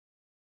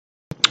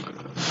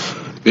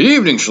Good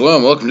evening,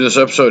 Shalom. Welcome to this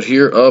episode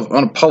here of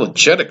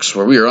Un-Apologetics,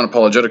 where we are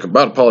unapologetic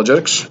about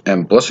apologetics,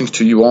 and blessings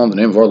to you all in the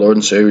name of our Lord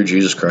and Savior,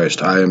 Jesus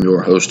Christ. I am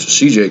your host,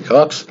 C.J.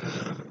 Cox.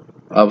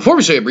 Before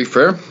we say a brief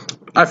prayer,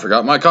 I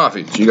forgot my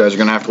coffee, so you guys are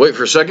going to have to wait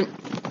for a second,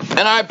 and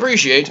I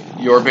appreciate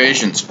your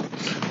patience.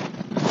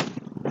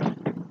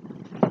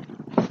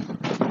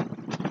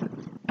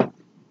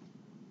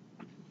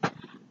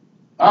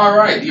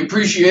 Alright, the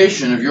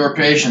appreciation of your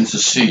patience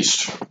has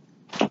ceased.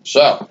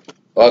 So,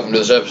 welcome to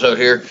this episode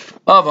here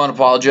of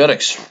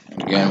Un-Apologetics.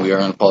 And again, we are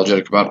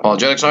unapologetic about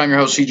apologetics. I'm your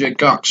host, C.J.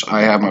 Cox.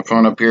 I have my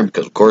phone up here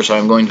because, of course,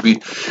 I'm going to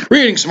be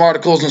reading some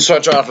articles and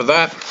such off of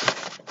that.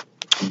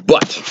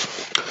 But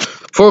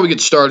before we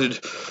get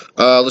started,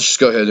 let's just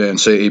go ahead and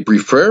say a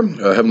brief prayer.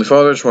 Heavenly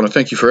Father, I just want to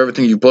thank you for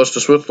everything you've blessed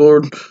us with,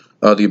 Lord.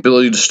 The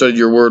ability to study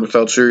your word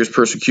without serious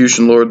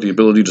persecution, Lord. The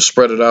ability to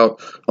spread it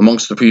out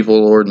amongst the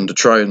people, Lord, and to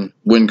try and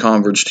win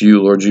converts to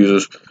you, Lord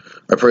Jesus.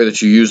 I pray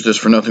that you use this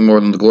for nothing more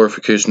than the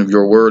glorification of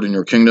your word and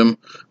your kingdom and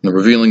the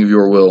revealing of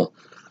your will.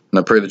 And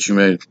I pray that you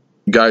may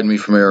guide me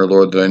from error,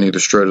 Lord, that I neither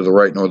stray to the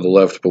right nor the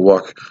left, but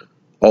walk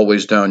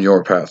always down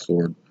your path,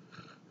 Lord.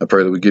 I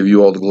pray that we give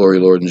you all the glory,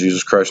 Lord. In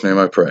Jesus Christ's name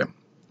I pray.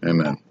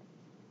 Amen.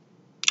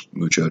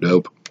 Mucho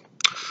dope.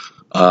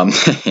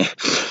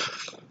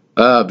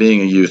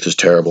 Being a youth is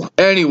terrible.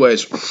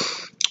 Anyways,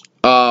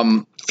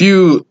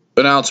 few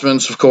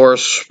announcements, of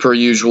course, per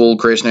usual,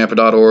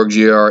 gracenampa.org,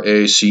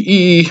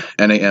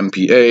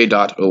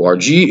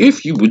 gracenampa.org,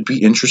 if you would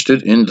be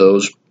interested in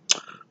those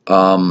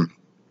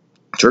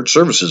church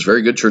services.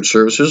 Very good church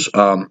services.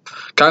 Kind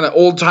of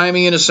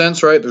old-timey in a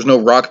sense, right? There's no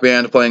rock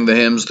band playing the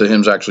hymns. The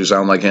hymns actually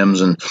sound like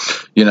hymns, and,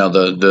 you know,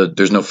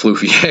 there's no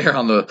floofy hair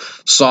on the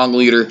song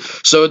leader.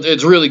 So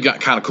it's really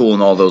kind of cool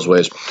in all those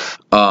ways.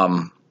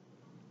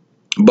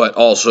 But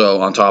also,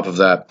 on top of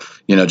that,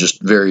 you know,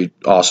 just very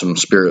awesome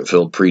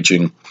spirit-filled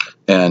preaching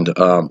and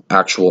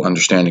actual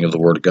understanding of the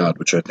Word of God,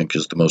 which I think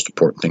is the most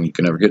important thing you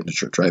can ever get in the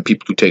church, right?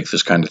 People who take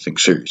this kind of thing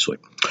seriously.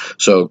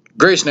 So,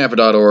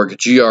 gracenampa.org,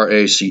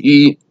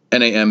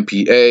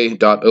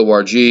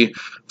 gracenampa.org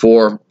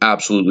for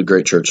absolutely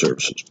great church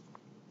services.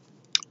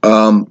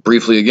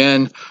 Briefly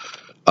again,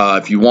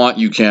 if you want,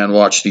 you can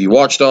watch the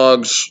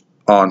Watchdogs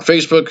on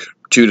Facebook,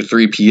 2 to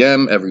 3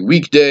 p.m. every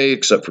weekday,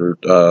 except for...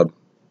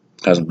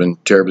 hasn't been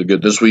terribly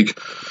good this week.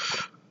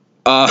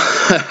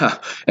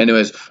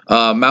 Anyways,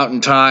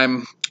 Mountain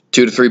Time,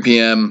 2 to 3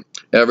 p.m.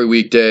 every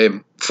weekday.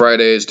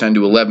 Fridays, 10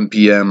 to 11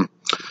 p.m.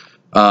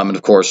 And,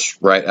 of course,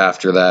 right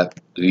after that,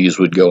 these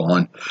would go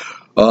on.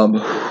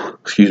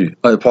 Excuse me.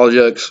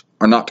 Apologetics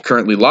are not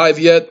currently live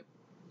yet.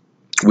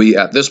 We,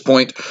 at this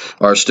point,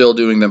 are still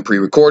doing them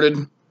pre-recorded.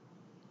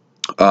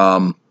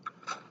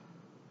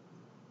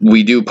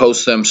 We do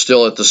post them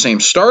still at the same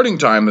starting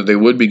time that they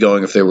would be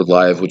going if they were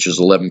live, which is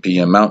 11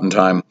 p.m. Mountain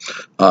Time,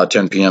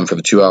 10 p.m. for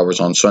the 2 hours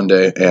on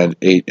Sunday, and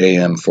 8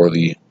 a.m. for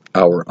the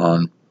hour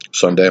on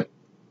Sunday.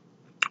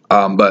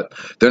 But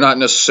they're not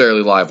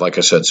necessarily live, like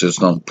I said, so it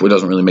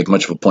doesn't really make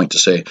much of a point to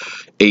say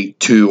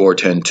 8-2 or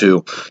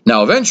 10-2.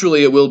 Now,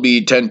 eventually, it will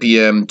be 10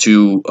 p.m.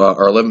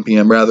 or 11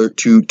 p.m. rather,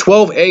 to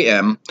 12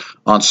 a.m.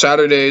 on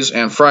Saturdays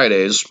and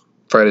Fridays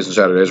and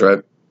Saturdays,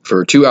 right?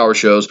 For 2-hour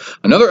shows,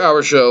 another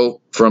hour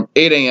show from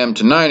 8 a.m.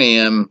 to 9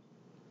 a.m.,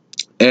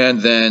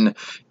 and then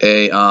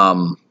a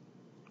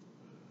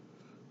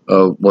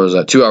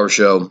 2-hour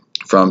show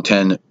from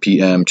 10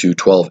 p.m. to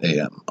 12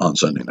 a.m. on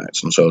Sunday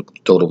nights. And so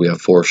total we have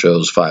 4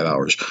 shows, 5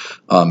 hours.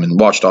 In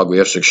Watchdog we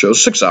have 6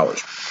 shows, 6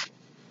 hours.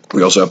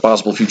 We also have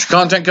possible future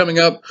content coming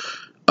up,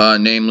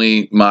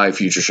 namely my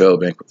future show,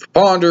 Banquet for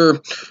Ponder,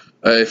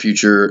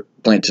 future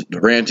planted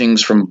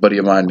rantings from a buddy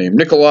of mine named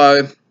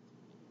Nikolai,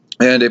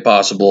 and a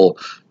possible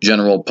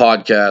general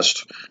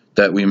podcast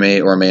that we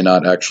may or may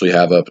not actually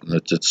have up, and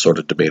it's sort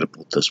of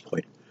debatable at this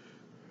point.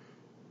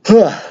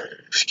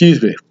 Excuse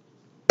me.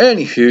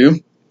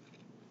 Anywho,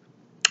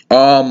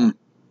 don't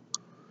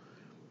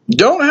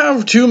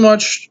have too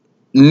much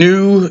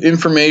new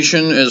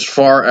information as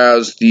far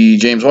as the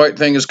James White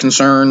thing is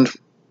concerned.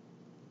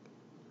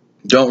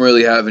 Don't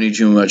really have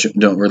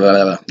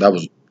that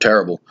was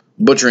terrible.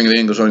 Butchering the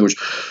English language.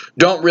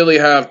 Don't really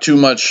have too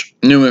much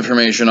new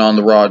information on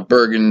the Rod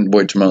Bergen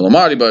Boitumelo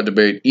Madiba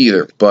debate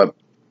either, but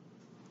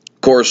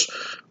of course,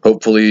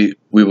 hopefully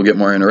we will get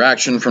more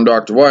interaction from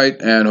Dr.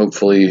 White, and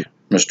hopefully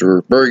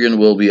Mr. Bergen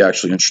will be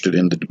actually interested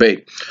in the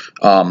debate.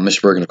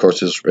 Mr. Bergen, of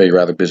course, is a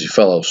rather busy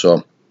fellow,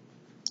 so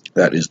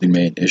that is the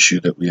main issue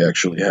that we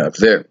actually have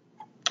there.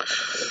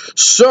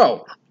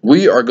 So,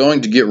 we are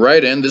going to get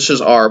right in. This is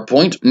our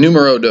point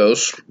numero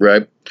dos,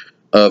 right,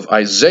 of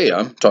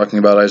Isaiah, talking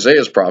about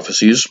Isaiah's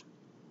prophecies.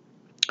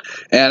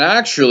 And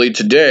actually,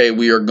 today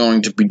we are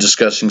going to be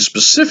discussing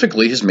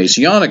specifically his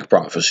messianic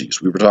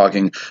prophecies. We were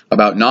talking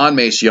about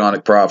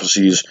non-messianic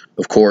prophecies,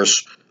 of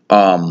course,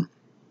 on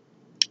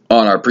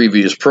our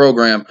previous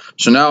program.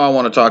 So now I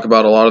want to talk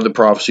about a lot of the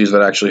prophecies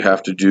that actually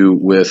have to do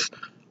with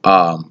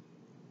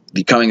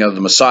the coming of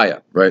the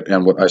Messiah, right,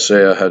 and what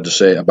Isaiah had to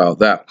say about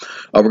that.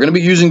 We're going to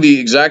be using the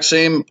exact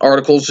same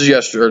articles as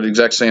yesterday, or the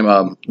exact same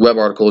web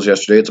article as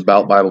yesterday. It's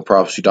about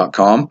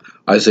BibleProphecy.com,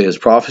 Isaiah's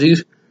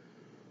prophecies.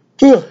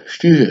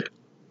 Excuse me.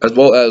 As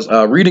well as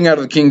reading out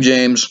of the King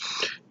James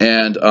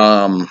and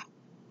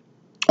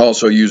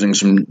also using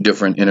some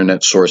different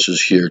internet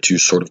sources here to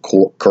sort of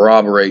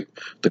corroborate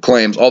the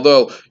claims.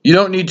 Although you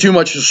don't need too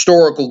much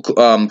historical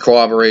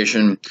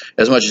corroboration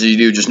as much as you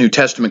do just New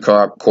Testament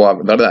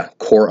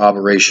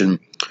corroboration,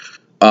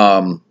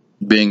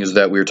 being is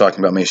that we were talking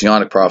about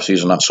messianic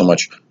prophecies and not so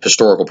much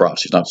historical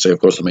prophecies. Not to say, of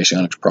course, the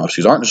messianic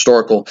prophecies aren't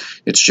historical.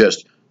 It's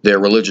just their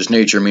religious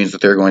nature means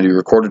that they're going to be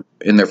recorded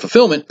in their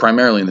fulfillment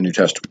primarily in the New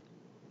Testament.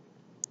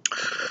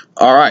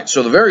 All right,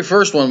 so the very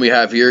first one we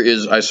have here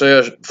is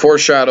Isaiah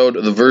foreshadowed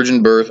the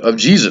virgin birth of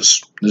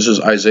Jesus. This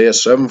is Isaiah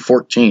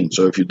 7:14.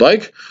 So if you'd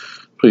like,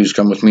 please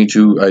come with me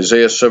to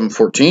Isaiah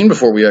 7:14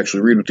 before we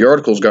actually read what the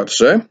article's got to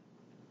say.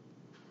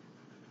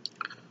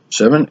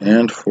 7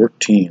 and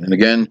 14. And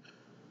again,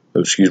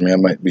 oh, excuse me, I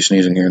might be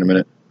sneezing here in a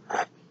minute.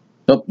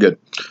 Nope, good.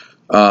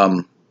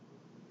 I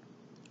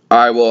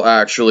will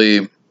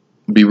actually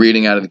be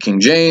reading out of the King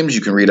James.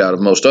 You can read out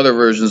of most other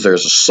versions.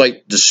 There's a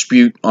slight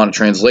dispute on a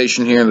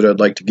translation here that I'd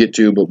like to get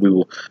to, but we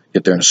will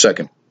get there in a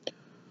second.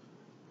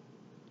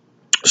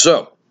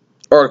 So,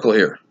 article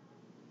here.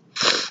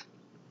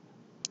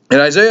 In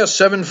Isaiah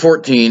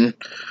 7:14,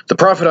 the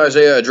prophet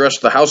Isaiah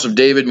addressed the house of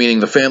David, meaning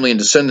the family and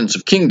descendants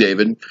of King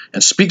David,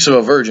 and speaks of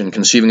a virgin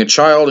conceiving a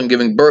child and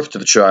giving birth to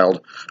the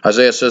child.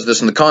 Isaiah says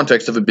this in the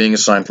context of it being a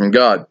sign from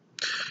God.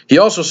 He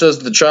also says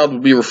that the child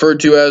will be referred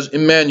to as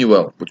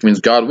Emmanuel, which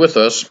means God with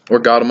us, or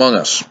God among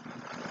us.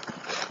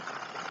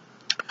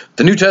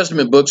 The New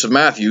Testament books of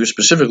Matthew,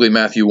 specifically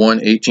Matthew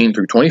 1:18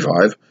 through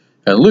 25,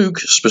 and Luke,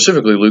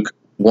 specifically Luke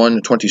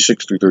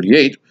 1:26 through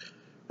 38,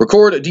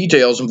 record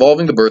details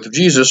involving the birth of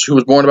Jesus, who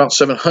was born about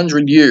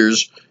 700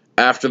 years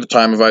after the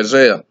time of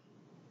Isaiah.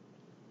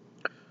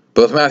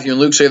 Both Matthew and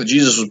Luke say that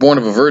Jesus was born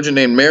of a virgin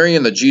named Mary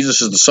and that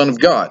Jesus is the Son of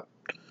God.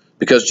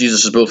 Because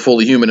Jesus is both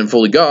fully human and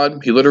fully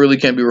God, he literally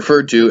can be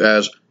referred to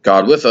as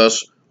God with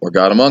us or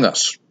God among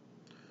us.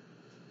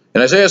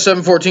 In Isaiah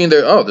 7:14,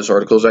 this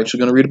article is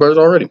actually going to read about it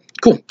already.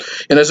 Cool.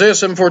 In Isaiah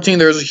 7:14,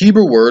 there is a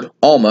Hebrew word,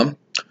 alma,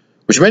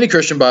 which many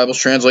Christian Bibles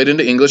translate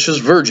into English as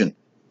virgin.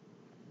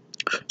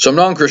 Some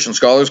non-Christian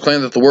scholars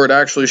claim that the word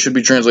actually should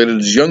be translated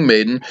as young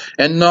maiden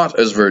and not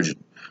as virgin.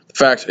 The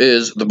fact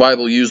is, the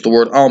Bible used the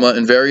word alma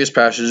in various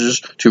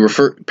passages to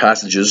refer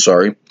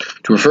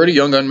to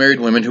young unmarried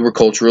women who were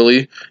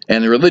culturally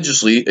and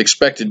religiously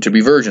expected to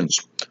be virgins.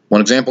 One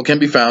example can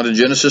be found in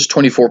Genesis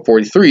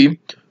 24:43,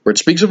 where it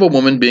speaks of a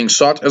woman being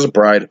sought as a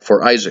bride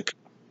for Isaac.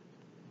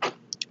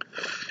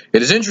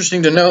 It is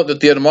interesting to note that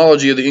the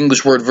etymology of the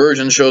English word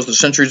virgin shows that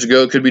centuries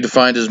ago it could be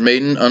defined as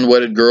maiden,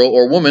 unwedded girl,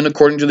 or woman,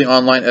 according to the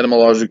online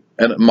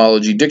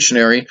etymology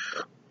dictionary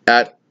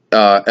at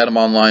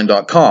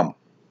etymonline.com.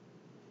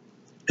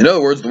 In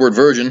other words, the word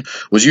virgin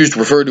was used to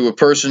refer to a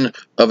person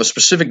of a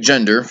specific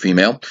gender,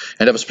 female,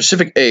 and of a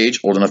specific age,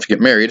 old enough to get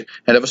married,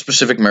 and of a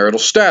specific marital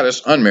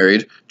status,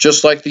 unmarried,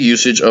 just like the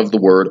usage of the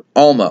word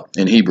alma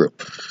in Hebrew,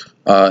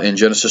 in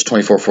Genesis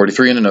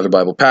 24:43 and in other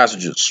Bible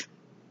passages.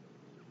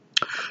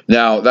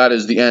 Now, that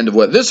is the end of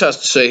what this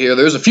has to say here.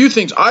 There's a few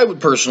things I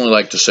would personally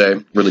like to say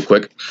really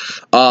quick.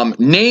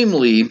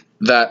 Namely,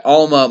 that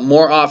alma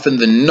more often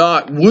than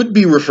not would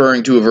be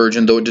referring to a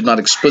virgin, though it did not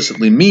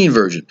explicitly mean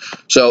virgin.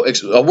 So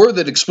a word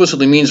that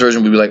explicitly means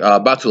virgin would be like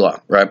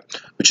batula, right?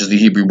 Which is the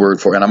Hebrew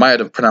word for, and I might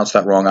have pronounced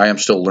that wrong. I am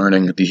still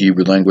learning the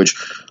Hebrew language,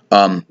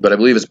 but I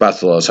believe it's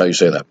batula is how you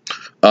say that.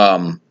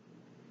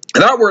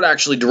 That word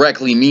actually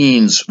directly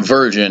means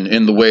virgin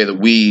in the way that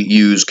we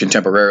use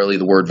contemporarily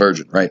the word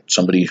virgin, right?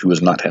 Somebody who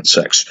has not had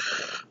sex.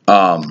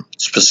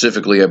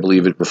 Specifically, I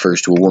believe it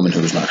refers to a woman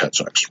who has not had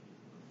sex.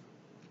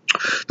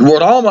 The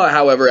word alma,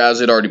 however,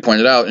 as it already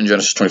pointed out in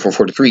Genesis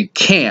 24:43,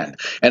 can,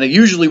 and it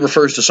usually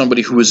refers to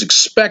somebody who is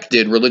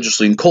expected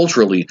religiously and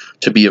culturally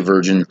to be a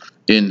virgin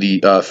in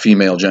the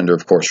female gender,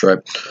 of course, right?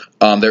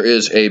 There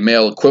is a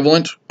male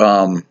equivalent.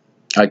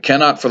 I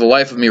cannot for the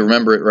life of me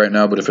remember it right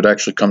now, but if it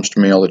actually comes to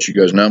me, I'll let you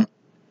guys know.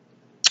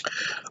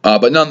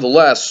 But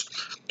nonetheless,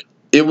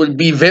 it would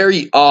be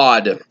very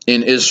odd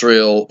in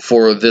Israel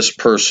for this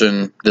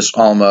person, this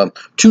alma,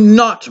 to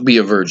not be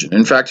a virgin.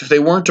 In fact, if they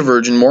weren't a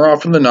virgin, more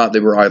often than not, they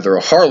were either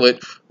a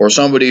harlot or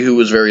somebody who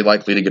was very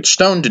likely to get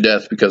stoned to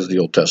death because of the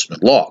Old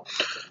Testament law.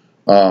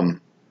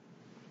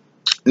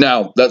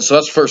 Now, that's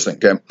the first thing,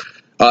 okay?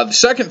 The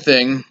second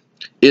thing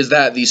is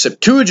that the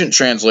Septuagint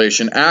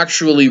translation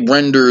actually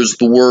renders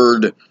the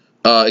word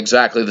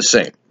exactly the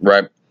same,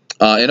 right?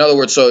 In other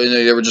words, so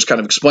they were just kind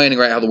of explaining,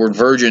 right, how the word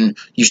virgin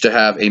used to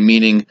have a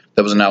meaning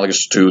that was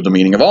analogous to the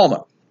meaning of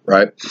alma,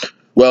 right?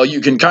 Well,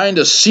 you can kind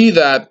of see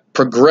that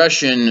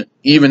progression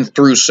even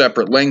through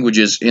separate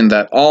languages in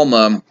that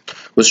alma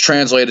was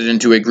translated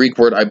into a Greek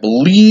word, I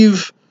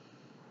believe.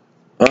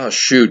 Oh,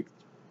 shoot.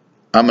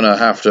 I'm going to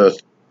have to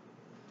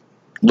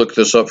look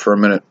this up for a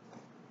minute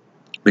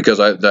because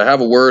I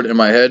have a word in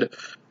my head.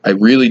 I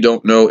really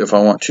don't know if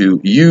I want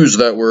to use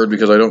that word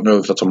because I don't know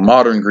if that's a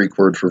modern Greek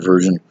word for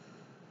virgin.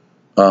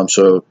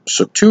 So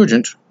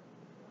Septuagint,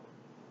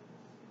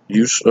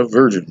 use of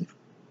virgin,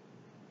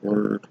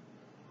 word.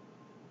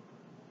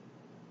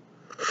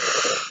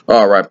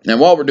 All right, and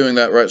while we're doing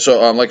that, right,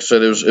 so like I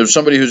said, it was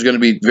somebody who's going to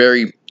be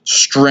very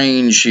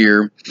strange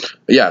here.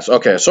 Yes,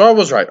 okay, so I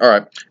was right. All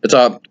right, it's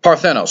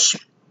Parthenos.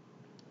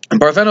 And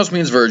Parthenos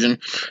means virgin.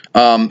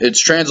 It's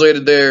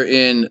translated there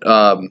in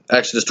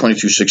Exodus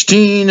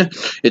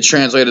 22:16. It's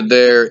translated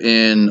there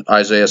in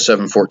Isaiah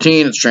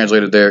 7:14. It's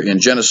translated there in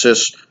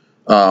Genesis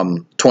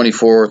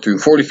 24 through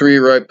 43,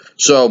 right?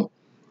 So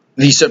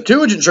the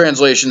Septuagint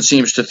translation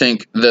seems to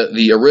think that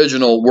the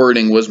original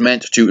wording was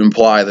meant to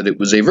imply that it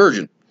was a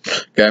virgin.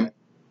 Okay.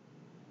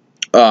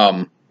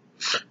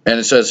 And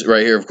it says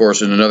right here, of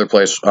course, in another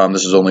place,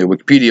 this is only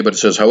Wikipedia, but it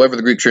says, however,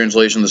 the Greek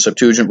translation, the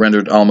Septuagint,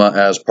 rendered Alma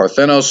as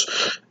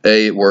Parthenos,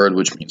 a word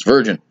which means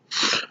virgin.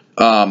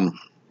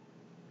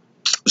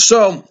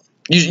 So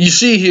you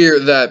see here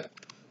that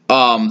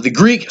the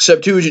Greek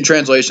Septuagint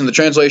translation, the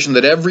translation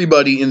that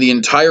everybody in the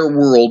entire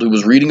world who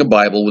was reading a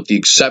Bible, with the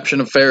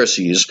exception of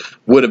Pharisees,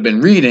 would have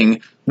been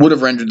reading, would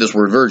have rendered this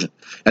word virgin.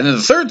 And then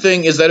the third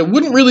thing is that it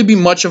wouldn't really be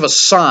much of a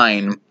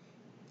sign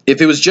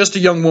if it was just a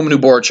young woman who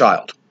bore a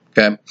child.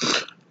 Okay,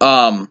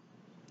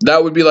 that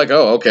would be like,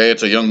 oh, okay,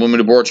 it's a young woman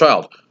who bore a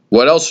child.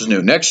 What else is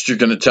new? Next, you're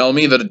going to tell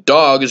me that a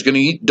dog is going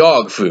to eat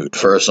dog food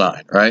for a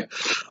sign, right?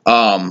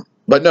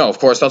 But no, of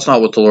course, that's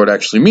not what the Lord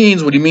actually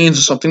means. What he means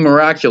is something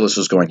miraculous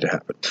is going to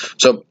happen.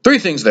 So, three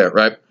things there,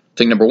 right?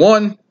 Thing number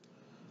one,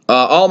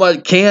 Alma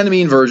can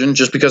mean virgin,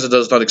 just because it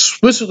does not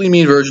explicitly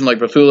mean virgin, like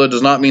Bethula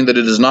does not mean that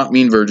it does not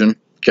mean virgin,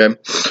 okay?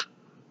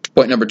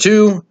 Point number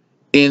two,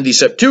 in the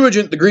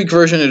Septuagint, the Greek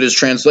version, it is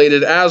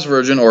translated as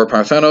virgin or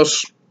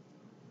Parthenos.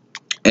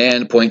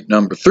 And point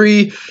number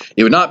three,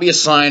 it would not be a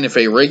sign if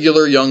a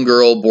regular young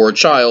girl bore a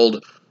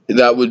child.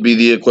 That would be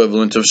the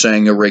equivalent of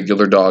saying a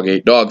regular dog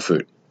ate dog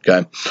food.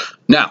 Okay.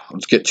 Now,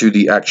 let's get to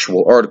the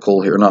actual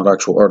article here. Not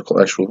actual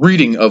article, actual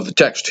reading of the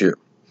text here.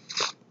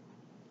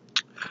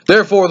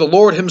 Therefore, the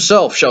Lord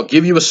himself shall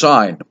give you a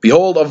sign.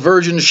 Behold, a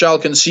virgin shall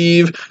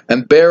conceive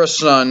and bear a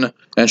son,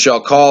 and shall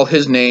call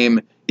his name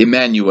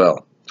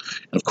Emmanuel.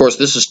 And of course,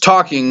 this is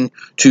talking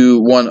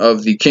to one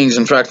of the kings.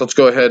 In fact, let's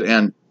go ahead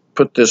and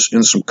put this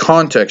in some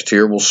context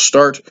here. We'll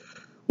start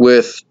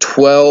with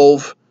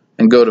 12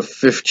 and go to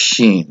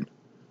 15.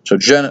 So,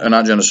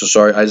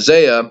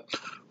 Isaiah,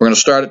 we're going to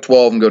start at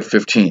 12 and go to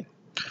 15.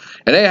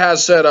 And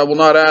Ahaz said, I will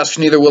not ask,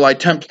 neither will I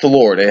tempt the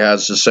Lord.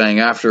 Ahaz is saying,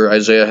 after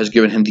Isaiah has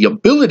given him the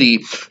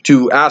ability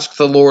to ask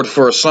the Lord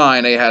for a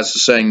sign, Ahaz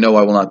is saying, no,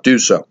 I will not do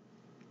so.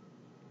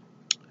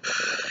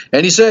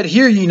 And he said,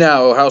 hear ye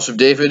now, O house of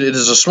David, it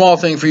is a small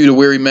thing for you to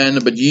weary men,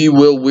 but ye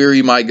will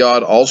weary my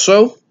God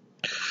also.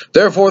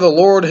 Therefore the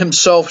Lord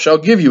himself shall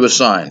give you a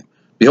sign.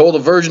 Behold, a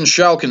virgin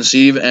shall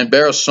conceive, and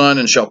bear a son,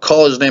 and shall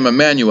call his name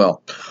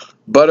Emmanuel.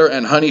 Butter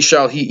and honey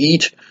shall he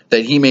eat,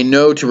 that he may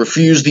know to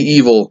refuse the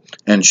evil,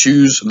 and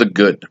choose the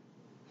good.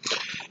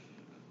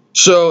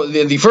 So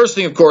the first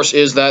thing, of course,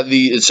 is that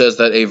it says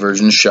that a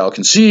virgin shall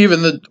conceive,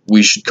 and that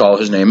we should call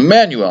his name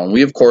Emmanuel. And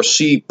we, of course,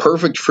 see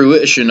perfect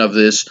fruition of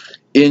this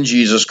in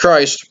Jesus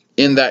Christ,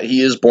 in that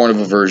he is born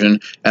of a virgin,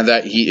 and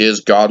that he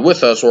is God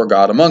with us, or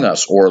God among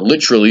us, or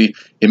literally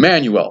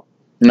Emmanuel.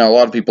 Now, a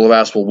lot of people have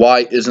asked, well,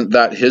 why isn't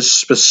that his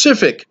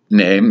specific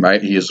name,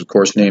 right? He is, of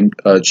course, named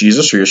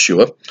Jesus or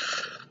Yeshua.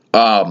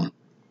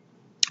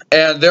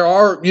 And there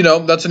are,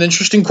 that's an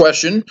interesting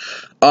question.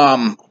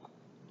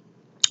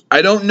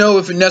 I don't know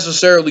if it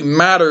necessarily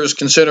matters,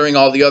 considering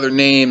all the other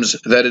names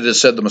that it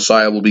is said the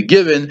Messiah will be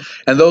given,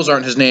 and those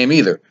aren't his name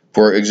either.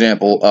 For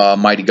example,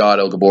 Mighty God,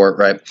 El Gabor,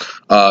 right?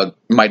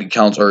 Mighty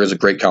Counselor is a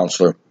great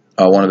counselor.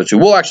 One of the two.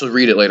 We'll actually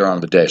read it later on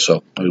in the day,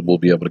 so we'll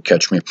be able to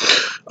catch me.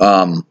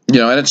 And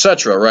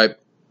etc., right?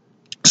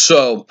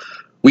 So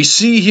we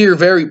see here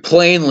very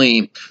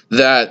plainly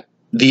that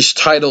these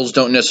titles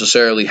don't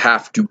necessarily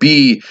have to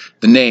be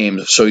the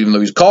names. So even though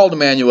he's called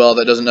Emmanuel,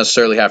 that doesn't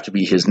necessarily have to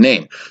be his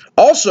name.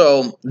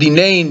 Also, the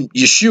name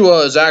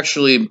Yeshua is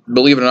actually,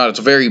 believe it or not, it's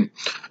a very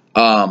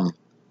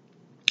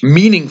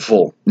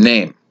meaningful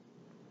name.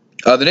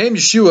 The name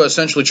Yeshua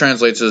essentially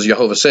translates as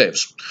Jehovah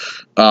Saves.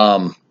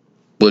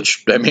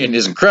 Which, I mean,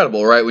 is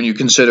incredible, right? When you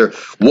consider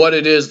what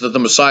it is that the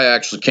Messiah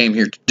actually came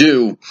here to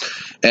do,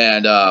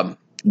 and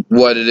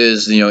what it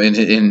is,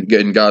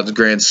 in God's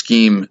grand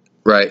scheme,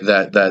 right?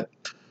 That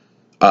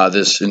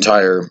this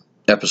entire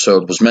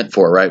episode was meant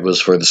for, right?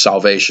 Was for the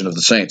salvation of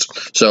the saints.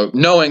 So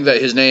knowing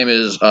that his name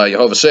is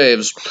Jehovah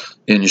Saves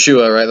in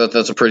Yeshua, right?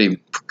 That's a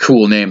pretty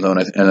cool name, though,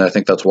 and I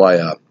think that's why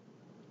the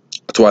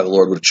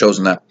Lord would have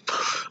chosen that.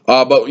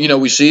 But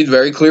we see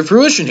very clear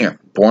fruition here: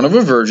 born of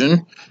a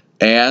virgin,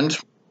 and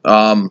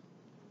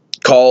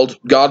called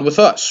God with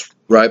us,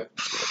 right?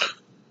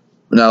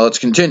 Now let's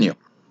continue.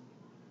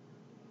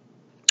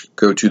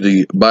 Go to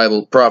the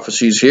Bible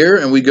prophecies here,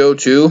 and we go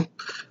to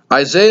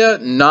Isaiah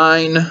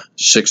 9,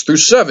 6 through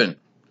 7.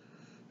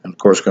 And of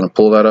course, going to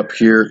pull that up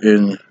here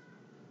in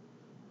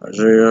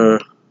Isaiah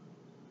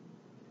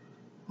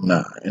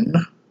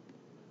 9,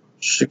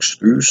 6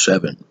 through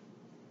 7.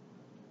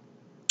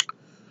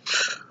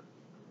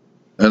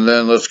 And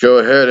then let's go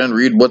ahead and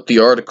read what the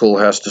article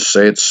has to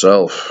say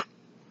itself.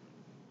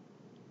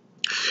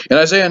 In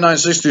Isaiah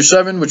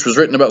 9:6-7, which was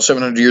written about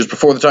 700 years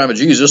before the time of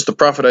Jesus, the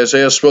prophet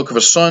Isaiah spoke of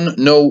a son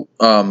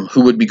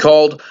who would be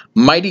called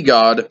Mighty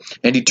God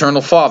and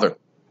Eternal Father.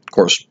 Of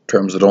course,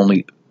 terms that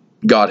only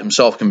God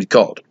himself can be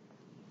called.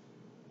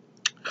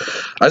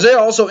 Isaiah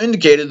also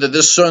indicated that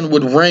this son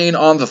would reign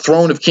on the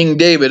throne of King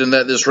David and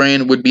that this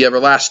reign would be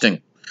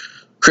everlasting.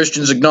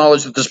 Christians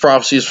acknowledge that this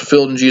prophecy is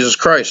fulfilled in Jesus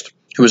Christ,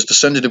 who is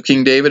descendant of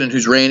King David and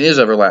whose reign is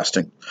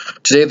everlasting.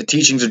 Today, the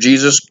teachings of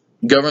Jesus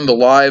govern the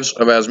lives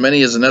of as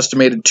many as an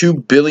estimated 2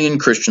 billion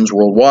Christians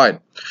worldwide.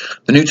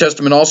 The New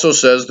Testament also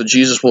says that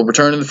Jesus will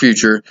return in the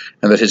future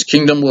and that his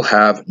kingdom will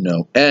have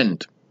no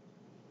end.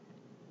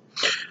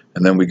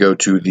 And then we go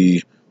to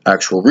the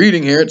actual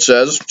reading here. It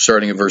says,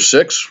 starting at verse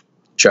 6,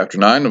 chapter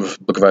 9 of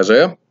the book of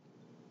Isaiah,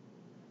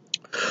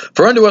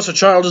 "For unto us a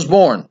child is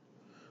born,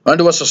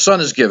 unto us a son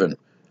is given,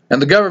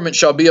 and the government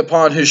shall be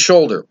upon his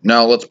shoulder."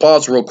 Now, let's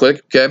pause real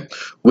quick, okay?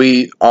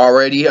 We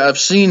already have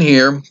seen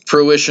here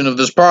fruition of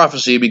this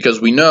prophecy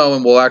because we know,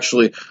 and we'll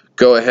actually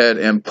go ahead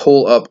and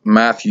pull up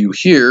Matthew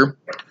here.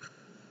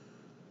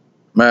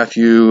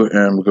 Matthew,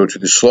 and we'll go to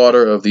the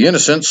slaughter of the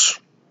innocents.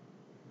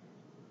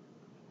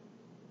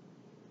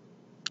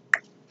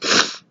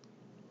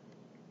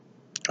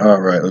 All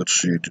right, let's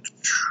see.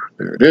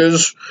 There it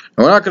is.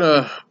 And we're not going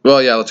to,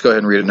 well, yeah, let's go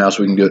ahead and read it now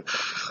so we can get it.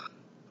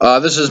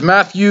 This is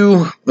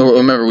Matthew,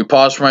 remember we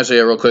paused from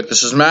Isaiah real quick.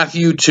 This is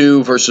Matthew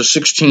 2, verses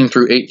 16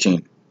 through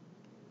 18.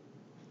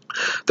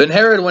 Then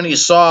Herod, when he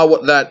saw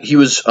that he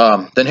was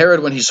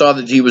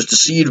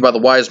deceived by the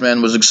wise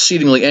men, was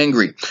exceedingly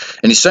angry,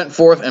 and he sent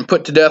forth and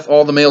put to death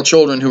all the male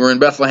children who were in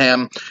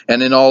Bethlehem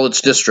and in all its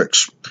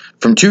districts,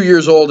 from 2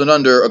 years old and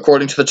under,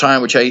 according to the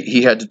time which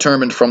he had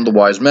determined from the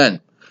wise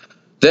men.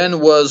 Then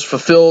was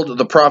fulfilled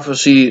the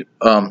prophecy.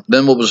 Then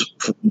was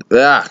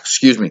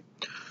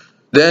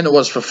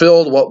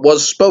fulfilled what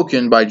was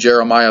spoken by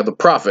Jeremiah the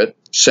prophet,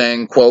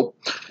 saying, quote,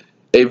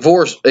 a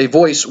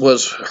voice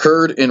was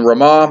heard in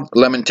Ramah,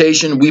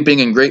 lamentation,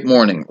 weeping, and great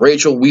mourning.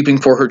 Rachel weeping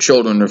for her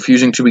children,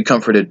 refusing to be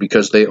comforted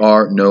because they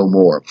are no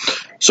more.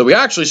 So we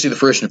actually see the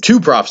fruition of 2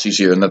 prophecies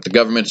here, and that the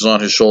government is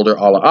on his shoulder,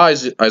 a la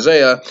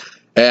Isaiah,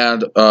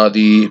 and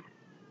the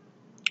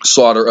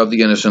slaughter of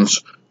the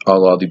innocents, a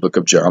la the book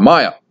of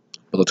Jeremiah.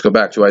 But let's go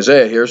back to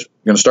Isaiah here.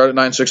 We're going to start at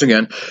 9:6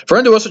 again. "For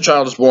unto us a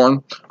child is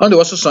born, unto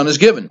us a son is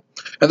given,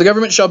 and the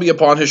government shall be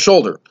upon his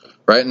shoulder."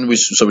 Right? And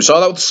so we saw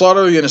that with the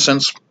slaughter of the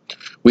innocents.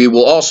 We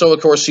will also, of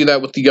course, see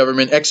that with the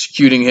government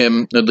executing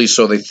him, at least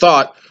so they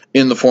thought,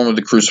 in the form of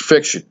the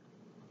crucifixion.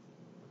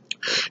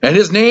 "And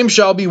his name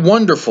shall be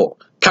Wonderful,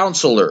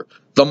 Counselor,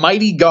 the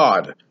Mighty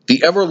God,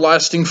 the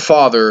Everlasting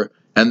Father,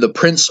 and the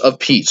Prince of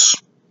Peace.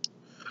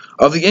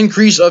 Of the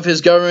increase of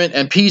his government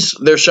and peace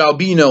there shall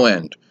be no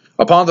end,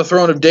 upon the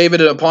throne of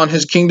David and upon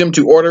his kingdom,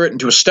 to order it and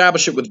to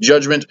establish it with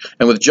judgment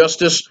and with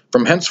justice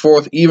from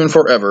henceforth even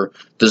forever.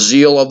 The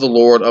zeal of the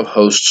Lord of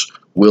hosts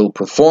will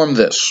perform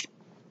this."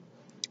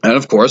 And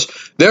of course,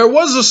 there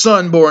was a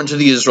son born to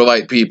the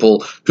Israelite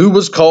people who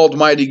was called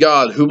Mighty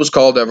God, who was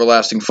called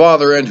Everlasting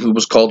Father, and who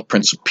was called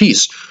Prince of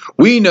Peace.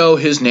 We know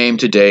his name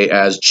today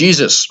as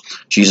Jesus.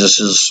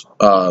 Jesus'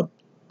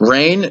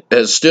 reign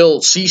has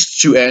still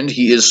ceased to end.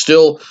 He is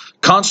still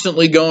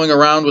constantly going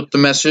around with the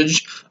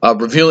message,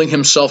 revealing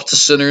himself to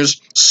sinners,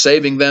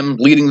 saving them,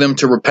 leading them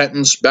to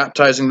repentance,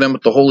 baptizing them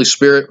with the Holy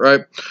Spirit,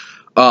 right?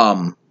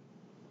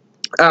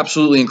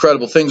 Absolutely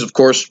incredible things, of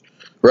course.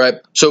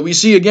 Right, so we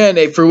see again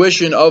a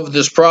fruition of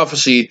this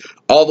prophecy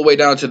all the way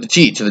down to the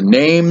T, to the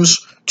names,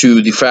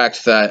 to the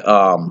fact that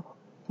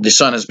the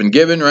son has been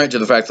given, right, to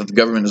the fact that the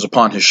government is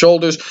upon his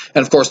shoulders,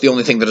 and of course the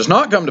only thing that has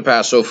not come to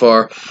pass so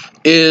far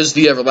is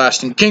the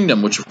everlasting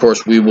kingdom, which of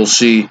course we will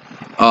see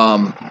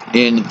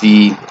in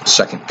the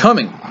second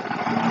coming.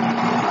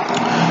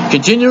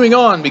 Continuing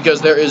on,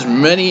 because there is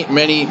many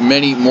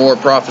more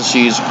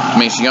prophecies,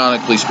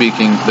 messianically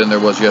speaking, than there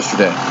was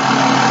yesterday.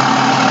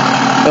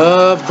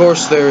 Of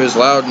course, there is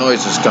loud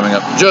noises coming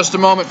up. Just a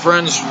moment,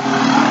 friends.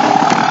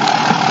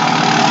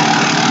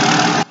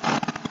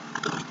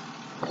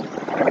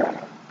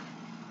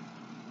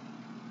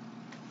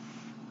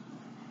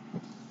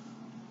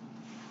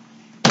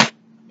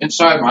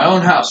 Inside my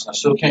own house, and I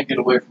still can't get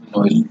away from the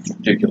noise. It's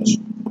ridiculous.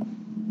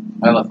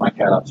 I left my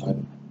cat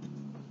outside.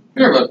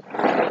 Here, bud.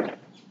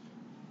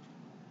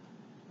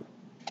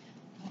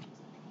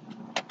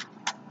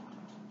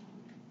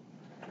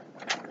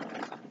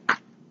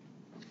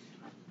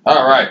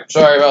 All right,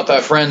 sorry about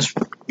that, friends.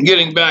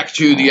 Getting back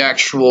to the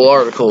actual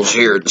articles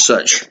here and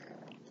such.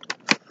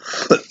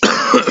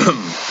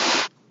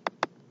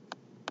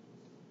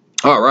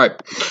 All right.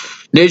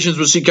 Nations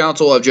will seek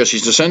counsel of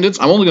Jesse's descendants.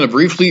 I'm only going to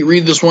briefly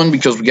read this one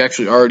because we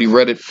actually already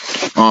read it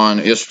on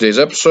yesterday's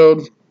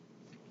episode.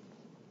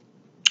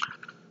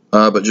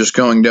 But just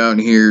going down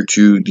here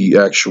to the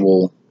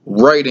actual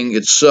writing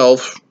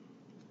itself.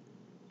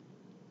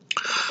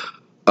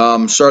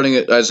 Starting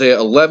at Isaiah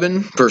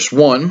 11, verse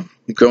 1,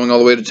 going all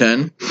the way to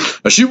 10.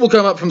 "A shoot will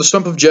come up from the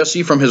stump of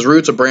Jesse, from his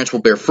roots a branch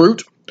will bear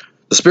fruit.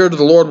 The Spirit of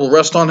the Lord will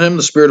rest on him,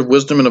 the Spirit of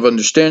wisdom and of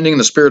understanding,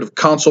 the Spirit of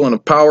counsel and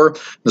of power,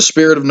 the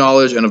Spirit of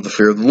knowledge and of the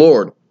fear of the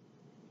Lord.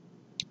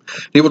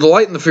 He will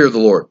delight in the fear of the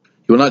Lord.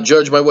 He will not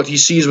judge by what he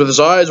sees with his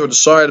eyes, or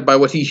decide by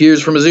what he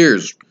hears from his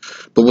ears.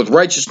 But with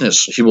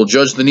righteousness he will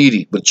judge the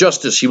needy. With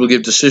justice he will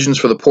give decisions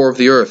for the poor of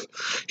the earth.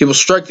 He will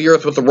strike the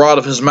earth with the rod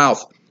of his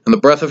mouth, and the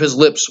breath of his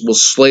lips will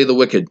slay the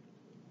wicked.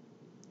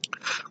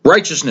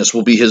 Righteousness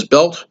will be his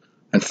belt,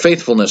 and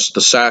faithfulness the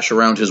sash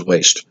around his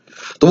waist.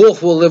 The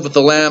wolf will live with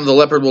the lamb, the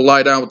leopard will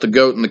lie down with the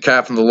goat, and the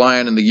calf and the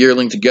lion and the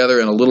yearling together,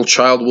 and a little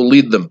child will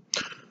lead them.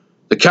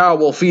 The cow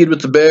will feed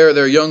with the bear,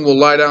 their young will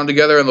lie down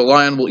together, and the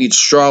lion will eat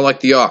straw like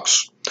the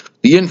ox.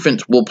 The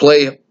infant will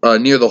play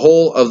near the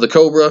hole of the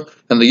cobra,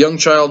 and the young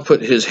child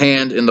put his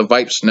hand in the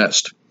viper's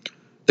nest.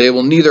 They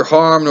will neither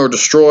harm nor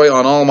destroy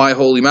on all my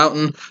holy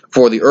mountain,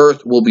 for the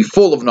earth will be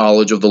full of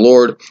knowledge of the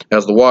Lord,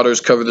 as the waters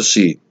cover the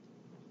sea.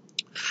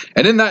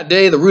 And in that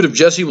day the root of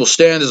Jesse will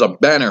stand as a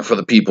banner for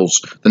the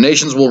peoples. The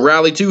nations will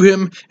rally to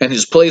him, and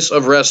his place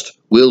of rest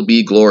will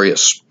be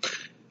glorious.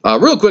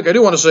 Real quick, I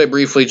do want to say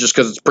briefly, just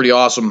because it's pretty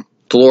awesome,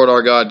 the Lord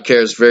our God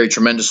cares very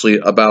tremendously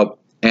about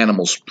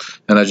animals,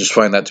 and I just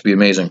find that to be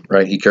amazing,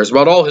 right? He cares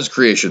about all his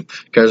creation.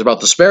 He cares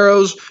about the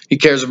sparrows, he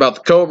cares about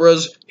the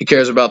cobras, he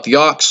cares about the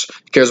ox,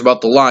 he cares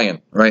about the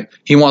lion, right?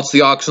 He wants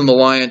the ox and the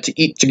lion to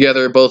eat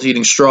together, both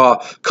eating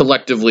straw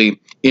collectively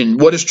in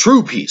what is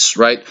true peace,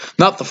 right?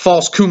 Not the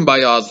false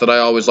kumbayas that I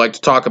always like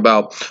to talk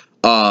about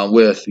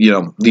with,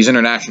 these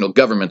international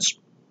governments,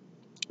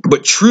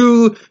 but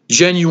true,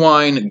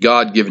 genuine,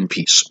 God-given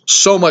peace.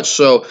 So much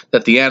so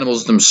that the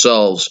animals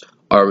themselves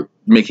are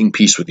making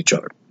peace with each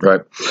other,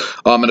 right?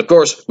 And of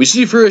course, we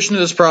see fruition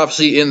of this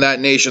prophecy in that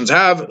nations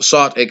have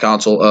sought the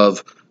counsel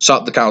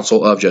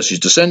of Jesse's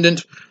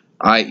descendant,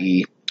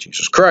 i.e.,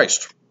 Jesus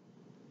Christ.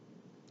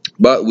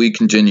 But we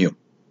continue.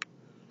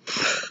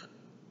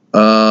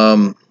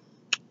 Going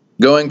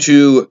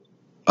to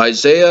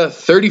Isaiah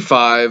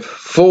 35,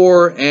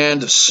 4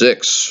 and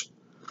 6.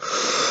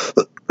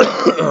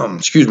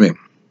 Excuse me.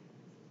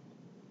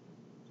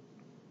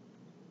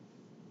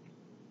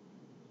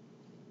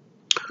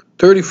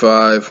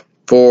 (35,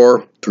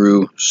 4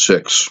 through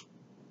 6).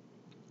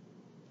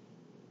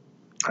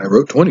 I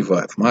wrote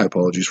 25. My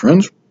apologies,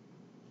 friends.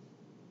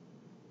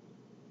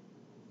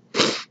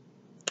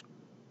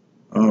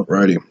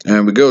 Alrighty.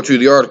 And we go to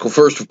the article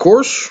first, of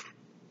course.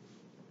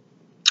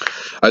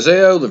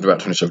 Isaiah lived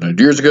about 2,700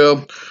 years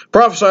ago,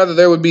 prophesied that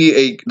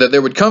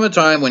there would come a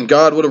time when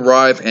God would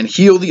arrive and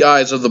heal the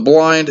eyes of the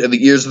blind and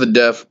the ears of the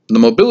deaf, the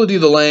mobility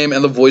of the lame,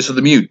 and the voice of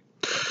the mute.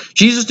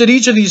 Jesus did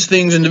each of these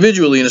things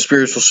individually in a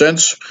spiritual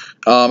sense,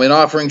 in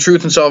offering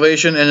truth and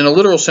salvation, and in a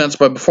literal sense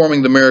by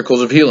performing the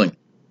miracles of healing.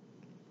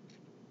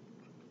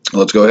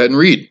 Let's go ahead and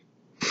read.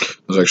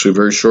 There's actually a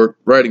very short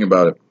writing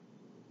about it.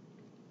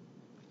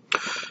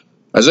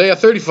 Isaiah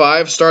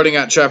 35, starting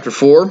at chapter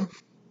 4,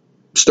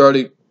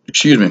 starting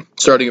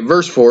at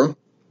verse 4.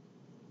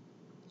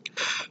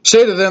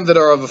 Say to them that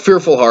are of a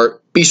fearful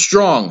heart, be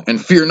strong and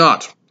fear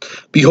not.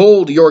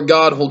 Behold, your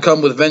God will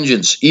come with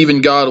vengeance,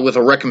 even God with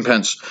a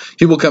recompense.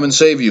 He will come and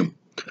save you.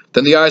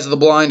 Then the eyes of the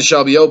blind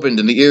shall be opened,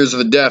 and the ears of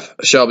the deaf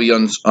shall be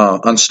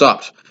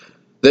unstopped.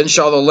 Then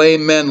shall the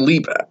lame men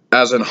leap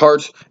as an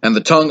hart, and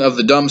the tongue of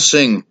the dumb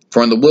sing.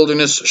 For in the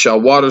wilderness shall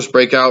waters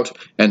break out,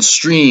 and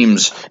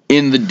streams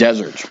in the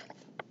desert.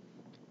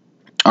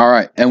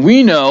 Alright, and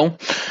we know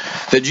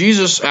that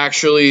Jesus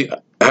actually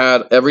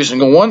had every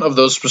single one of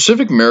those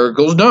specific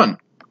miracles done.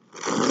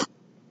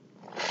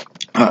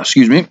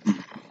 Excuse me.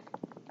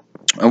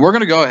 And we're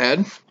going to go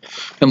ahead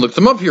and look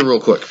them up here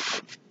real quick.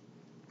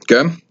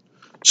 Okay?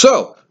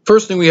 So,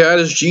 first thing we had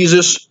is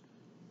Jesus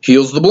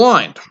heals the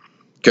blind.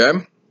 Okay?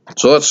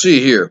 So let's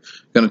see here.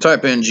 I'm going to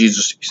type in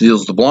Jesus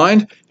heals the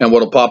blind, and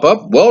what will pop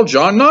up? Well,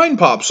 John 9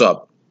 pops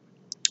up.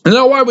 And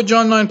now why would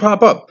John 9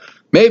 pop up?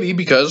 Maybe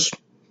because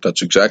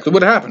that's exactly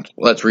what happened.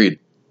 Let's read.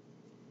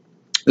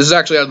 This is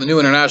actually out of the New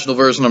International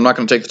Version. I'm not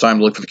going to take the time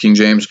to look for the King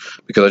James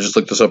because I just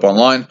looked this up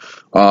online.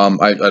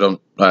 I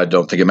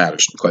don't think it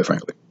matters, quite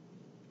frankly.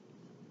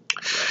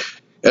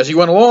 As he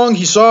went along,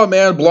 he saw a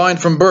man blind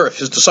from birth.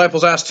 His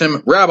disciples asked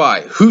him,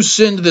 Rabbi, who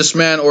sinned, this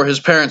man or his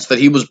parents, that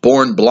he was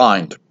born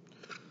blind?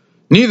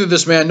 Neither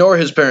this man nor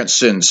his parents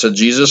sinned, said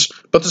Jesus,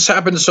 but this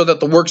happened so that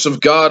the works of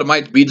God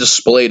might be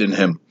displayed in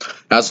him.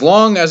 As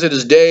long as it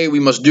is day, we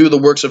must do the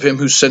works of him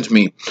who sent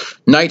me.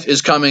 Night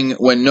is coming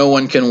when no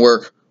one can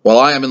work. While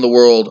I am in the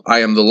world, I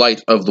am the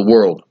light of the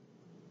world.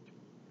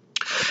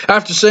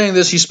 After saying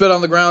this, he spit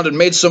on the ground and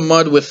made some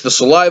mud with the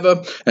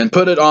saliva and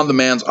put it on the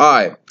man's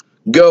eye.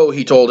 Go,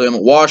 he told him,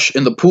 wash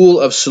in the pool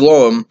of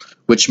Shalom,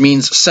 which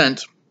means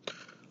sent.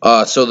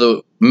 So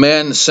the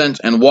man sent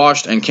and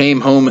washed and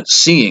came home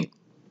seeing.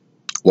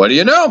 What do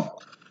you know?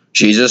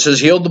 Jesus has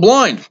healed the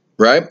blind,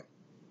 right?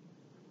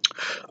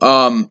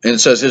 And it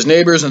says, his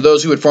neighbors and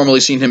those who had formerly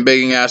seen him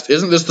begging asked,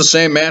 isn't this the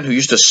same man who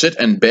used to sit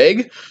and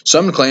beg?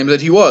 Some claimed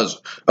that he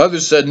was.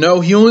 Others said,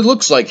 no, he only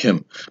looks like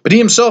him. But he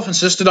himself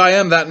insisted, I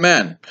am that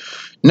man.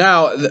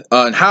 Now,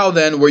 how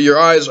then were your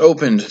eyes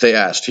opened, they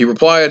asked. He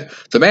replied,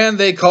 the man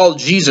they called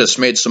Jesus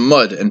made some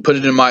mud and put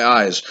it in my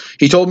eyes.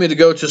 He told me to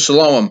go to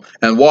Shalom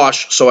and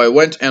wash, so I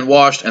went and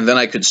washed, and then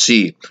I could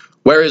see.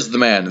 Where is the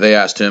man? They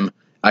asked him.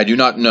 I do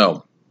not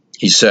know.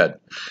 he said.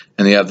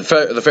 And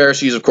the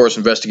Pharisees, of course,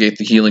 investigate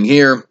the healing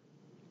here.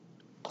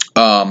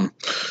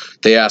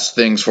 They ask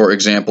things, for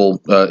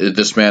example,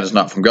 this man is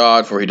not from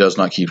God, for he does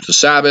not keep the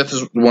Sabbath,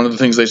 is one of the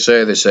things they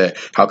say. They say,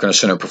 how can a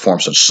sinner perform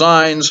such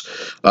signs?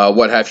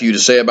 What have you to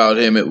say about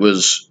him? It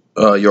was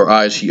your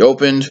eyes he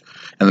opened.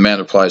 And the man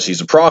replies,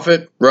 he's a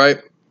prophet, right?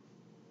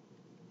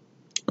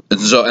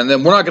 And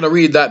then we're not going to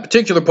read that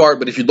particular part,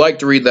 but if you'd like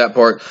to read that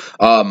part,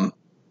 and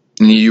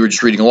you were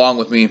just reading along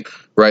with me,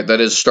 right,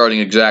 that is starting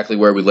exactly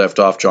where we left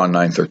off, John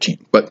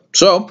 9:13. But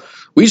so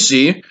we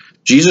see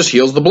Jesus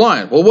heals the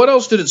blind. Well, what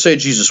else did it say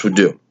Jesus would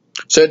do?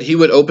 It said he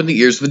would open the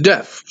ears of the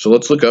deaf. So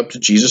let's look up to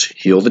Jesus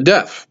heal the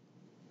deaf.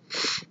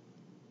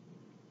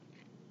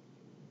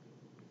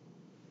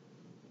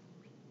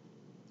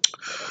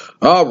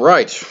 All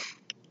right.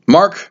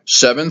 Mark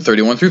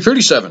 7:31 through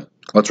 37.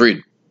 Let's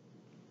read.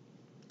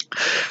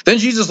 Then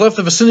Jesus left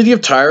the vicinity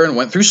of Tyre and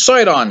went through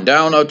Sidon,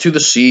 down out to the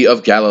Sea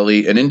of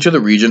Galilee, and into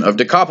the region of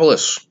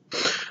Decapolis.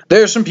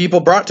 There some people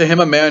brought to him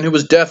a man who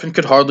was deaf and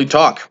could hardly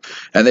talk,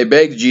 and they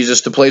begged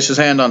Jesus to place his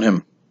hand on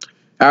him.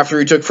 After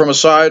he took him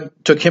aside,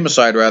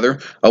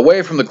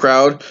 away from the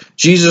crowd,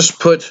 Jesus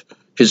put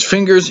his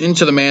fingers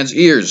into the man's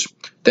ears.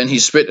 Then he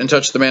spit and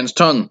touched the man's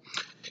tongue.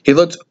 He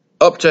looked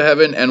up to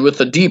heaven and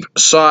with a deep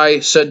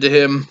sigh said to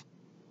him,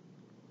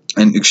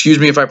 and excuse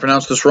me if I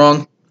pronounce this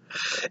wrong,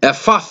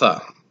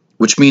 Ephatha,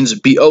 which means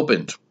be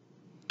opened.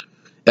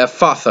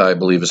 Ephatha, I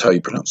believe, is how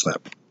you pronounce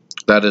that.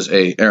 That is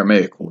an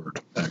Aramaic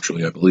word,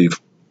 actually, I believe.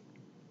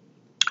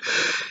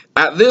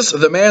 At this,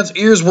 the man's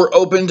ears were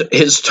opened,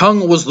 his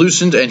tongue was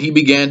loosened, and he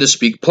began to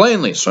speak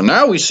plainly. So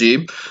now we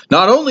see,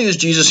 not only is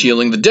Jesus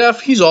healing the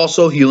deaf, he's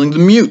also healing the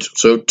mute.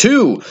 So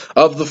 2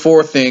 of the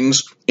 4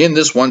 things in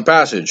this one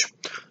passage.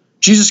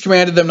 Jesus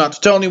commanded them not to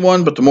tell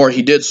anyone, but the more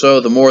he did so,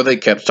 the more they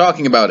kept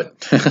talking about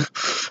it.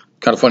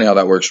 Kind of funny how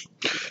that works.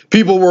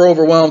 People were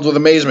overwhelmed with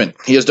amazement.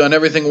 He has done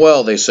everything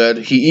well, they said.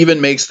 He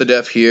even makes the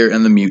deaf hear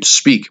and the mute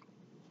speak.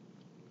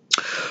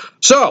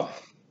 So,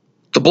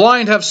 the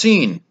blind have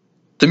seen.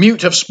 The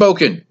mute have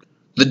spoken.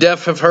 The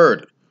deaf have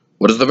heard.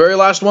 What is the very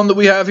last one that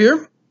we have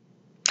here?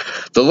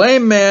 The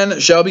lame man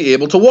shall be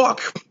able to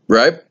walk,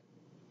 right?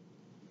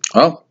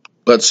 Well,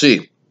 let's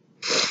see.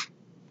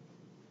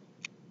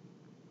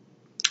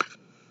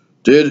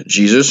 Did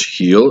Jesus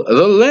heal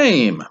the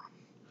lame?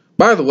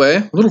 By the way,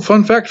 a little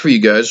fun fact for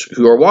you guys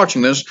who are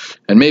watching this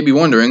and may be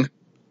wondering,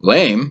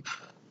 lame?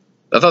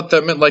 I thought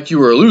that meant like you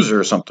were a loser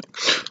or something.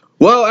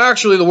 Well,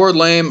 actually, the word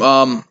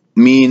lame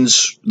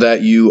means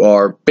that you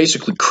are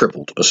basically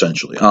crippled,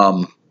 essentially.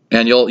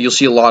 And you'll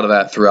see a lot of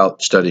that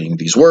throughout studying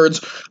these words.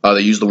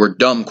 They use the word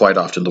dumb quite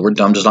often. The word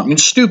dumb does not mean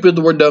stupid.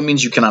 The word dumb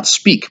means you cannot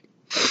speak.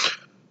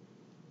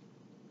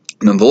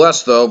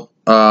 Nonetheless, though,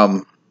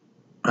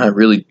 I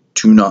really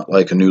do not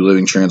like a New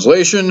Living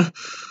Translation,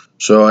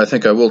 so I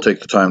think I will take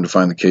the time to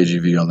find the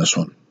KJV on this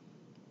one.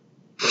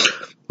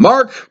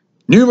 Mark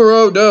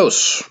numero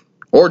dos,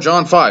 or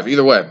John 5,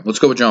 either way. Let's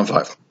go with John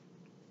 5.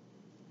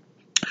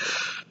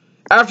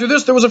 After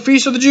this, there was a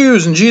feast of the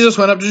Jews, and Jesus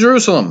went up to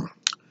Jerusalem.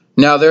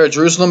 Now there at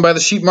Jerusalem by the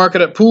sheep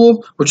market at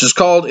Pool, which is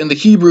called in the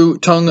Hebrew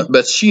tongue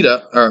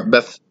Bethesda,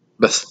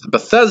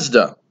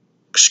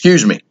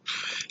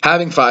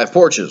 having 5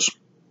 porches.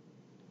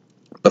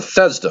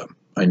 Bethesda.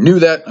 I knew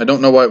that. I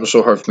don't know why it was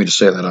so hard for me to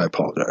say that. I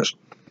apologize.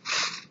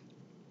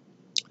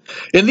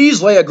 In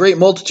these lay a great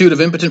multitude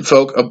of impotent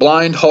folk, a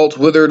blind, halt,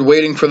 withered,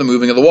 waiting for the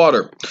moving of the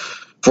water.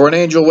 For an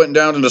angel went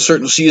down in a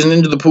certain season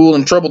into the pool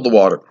and troubled the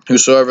water.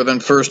 Whosoever then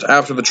first,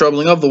 after the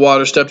troubling of the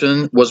water, stepped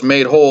in, was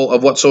made whole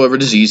of whatsoever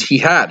disease he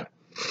had.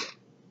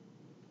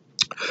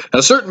 And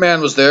a certain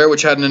man was there,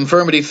 which had an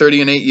infirmity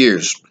 38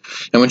 years.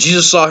 And when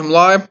Jesus saw him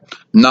lie,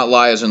 not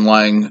lie as in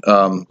lying,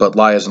 but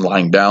lie as in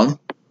lying down.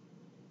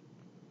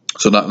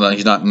 So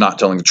he's not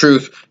telling the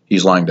truth,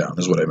 he's lying down,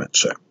 is what I meant to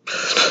say.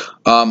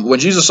 When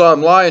Jesus saw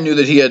him lie and knew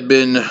that he had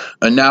been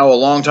now a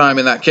long time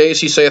in that case,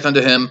 he saith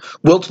unto him,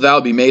 Wilt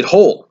thou be made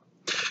whole?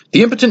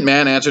 The impotent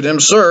man answered him,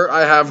 Sir,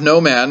 I have no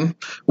man,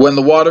 when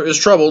the water is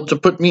troubled, to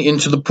put me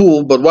into the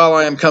pool, but while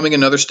I am coming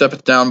another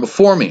steppeth down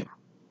before me.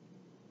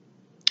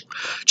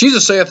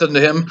 Jesus saith unto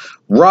him,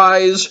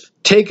 Rise,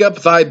 take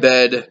up thy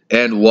bed,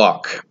 and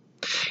walk.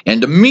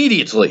 And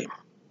immediately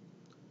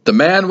the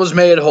man was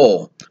made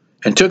whole,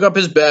 and took up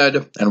his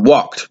bed, and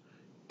walked.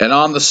 And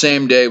on the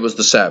same day was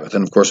the Sabbath.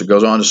 And of course it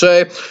goes on to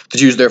say, The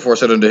Jews therefore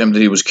said unto him that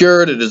he was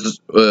cured. It is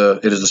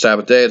the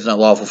Sabbath day. It is not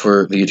lawful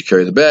for thee to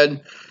carry the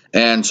bed.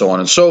 And so on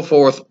and so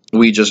forth.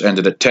 We just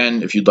ended at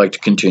 10. If you'd like to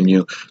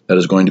continue, that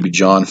is going to be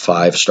John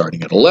 5,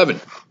 starting at 11.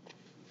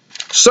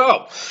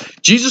 So,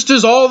 Jesus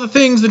does all the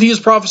things that he is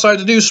prophesied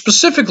to do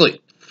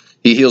specifically.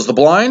 He heals the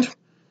blind,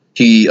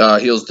 he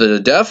heals the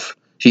deaf,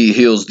 he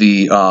heals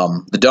the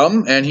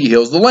dumb, and he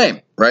heals the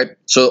lame, right?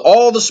 So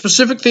all the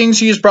specific things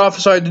he is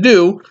prophesied to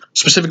do,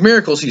 specific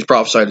miracles he's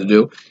prophesied to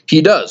do,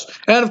 he does.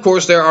 And of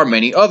course there are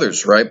many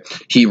others, right?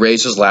 He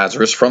raises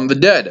Lazarus from the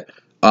dead.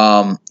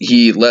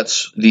 he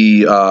lets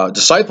the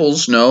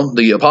disciples know,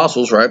 the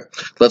apostles, right,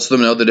 lets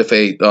them know that if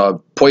a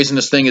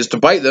poisonous thing is to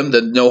bite them,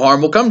 then no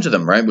harm will come to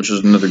them, right, which is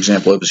another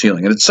example of his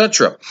healing, and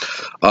etc.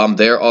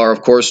 There are,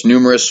 of course,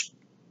 numerous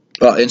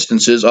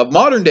instances of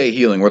modern-day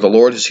healing where the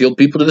Lord has healed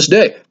people to this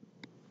day.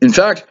 In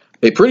fact,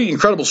 a pretty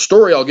incredible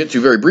story I'll get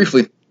to very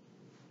briefly,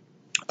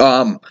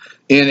 in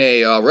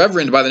a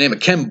reverend by the name of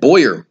Ken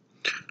Boyer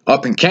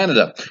up in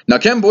Canada. Now,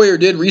 Ken Boyer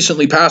did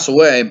recently pass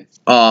away,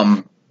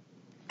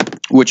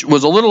 which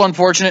was a little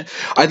unfortunate.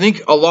 I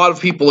think a lot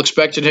of people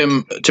expected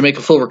him to make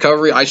a full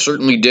recovery. I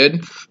certainly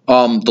did.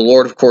 The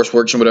Lord, of course,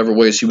 works in whatever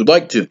ways he would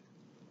like to.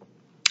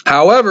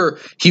 However,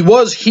 he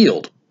was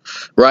healed,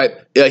 right?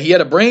 He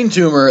had a brain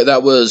tumor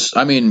that was,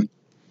 I mean,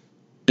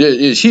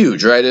 it is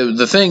huge, right?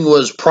 The thing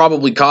was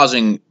probably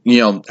causing,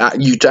 you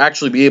to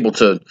actually be able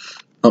to,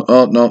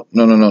 oh,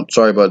 no,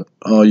 sorry, bud.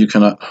 Oh, you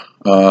cannot,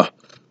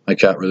 my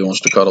cat really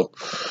wants to cuddle.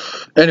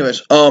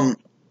 Anyways,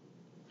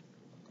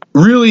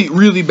 really,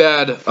 really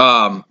bad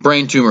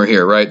brain tumor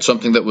here, right?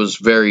 Something that was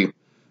very,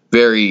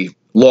 very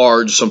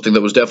large, something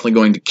that was definitely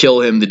going to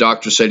kill him. The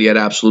doctor said he had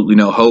absolutely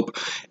no hope,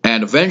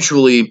 and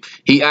eventually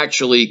he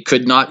actually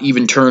could not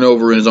even turn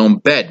over in his own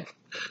bed.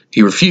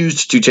 He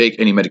refused to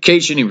take any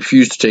medication, he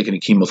refused to take any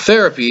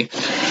chemotherapy,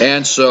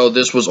 and so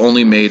this was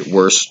only made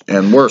worse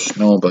and worse.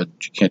 No, but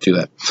you can't do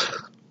that.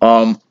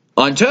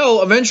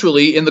 Until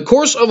eventually, in the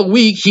course of a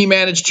week, he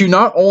managed to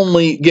not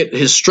only get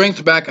his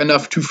strength back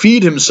enough to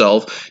feed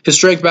himself, his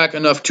strength back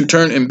enough to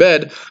turn in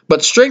bed,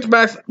 but strength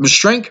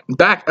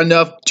back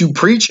enough to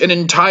preach an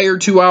entire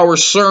 2-hour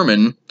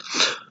sermon,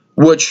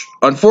 which,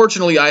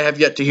 unfortunately, I have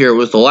yet to hear. It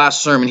was the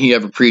last sermon he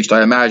ever preached.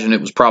 I imagine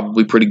it was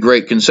probably pretty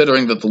great,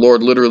 considering that the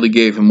Lord literally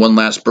gave him one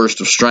last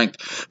burst of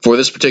strength for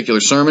this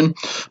particular sermon.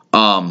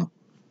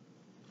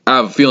 I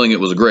have a feeling it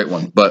was a great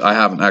one, but I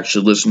haven't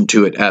actually listened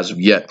to it as of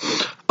yet.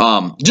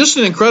 Just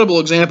an incredible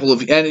example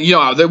of,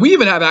 and we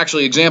even have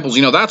actually examples.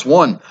 That's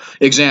one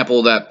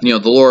example that the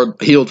Lord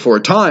healed for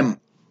a time.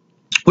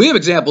 We have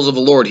examples of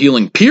the Lord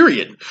healing,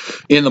 period,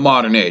 in the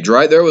modern age,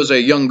 right? There was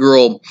a young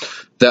girl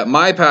that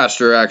my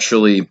pastor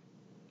actually,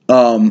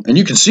 and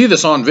you can see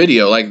this on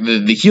video, like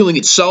the healing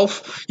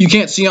itself, you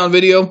can't see on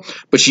video,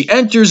 but she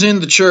enters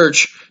in the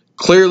church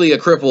clearly a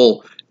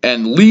cripple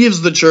and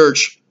leaves the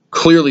church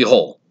clearly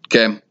whole.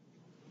 Okay,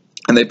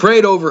 and they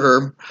prayed over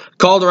her,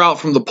 called her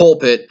out from the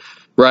pulpit,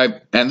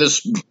 right? And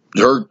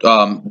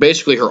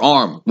basically her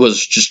arm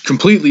was just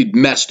completely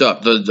messed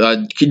up.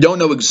 You don't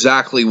know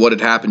exactly what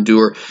had happened to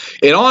her.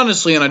 It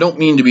honestly, and I don't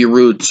mean to be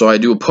rude, so I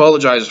do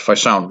apologize if I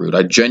sound rude.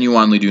 I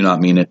genuinely do not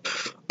mean it.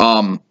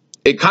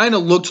 It kind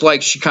of looked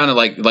like she kind of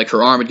like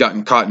her arm had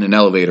gotten caught in an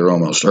elevator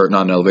almost, or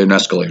not an elevator, an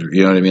escalator.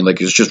 You know what I mean?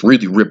 Like it's just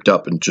really ripped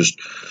up and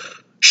just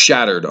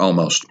shattered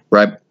almost,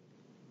 right?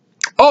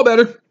 All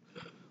better.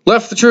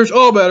 Left the church,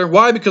 all better.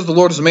 Why? Because the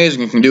Lord is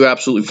amazing and can do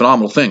absolutely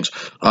phenomenal things.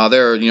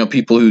 There are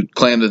people who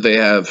claim that they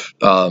have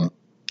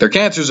their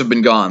cancers have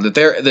been gone, that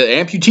the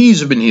amputees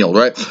have been healed,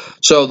 right?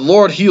 So the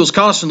Lord heals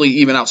constantly,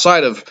 even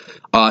outside of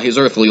his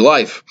earthly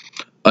life,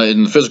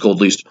 in the physical at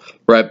least,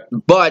 right?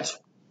 But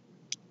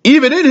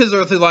even in his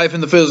earthly life,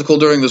 in the physical,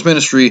 during this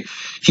ministry,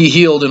 he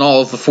healed in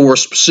all of the 4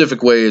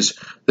 specific ways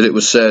that it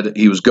was said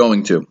he was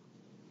going to.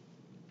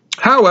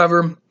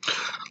 However,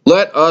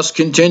 let us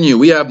continue.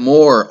 We have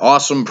more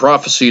awesome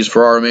prophecies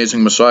for our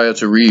amazing Messiah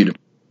to read.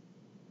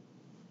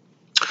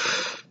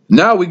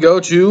 Now we go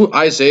to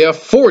Isaiah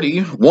 40,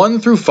 1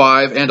 through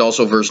 5, and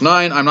also verse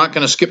 9. I'm not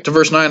going to skip to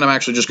verse 9. I'm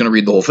actually just going to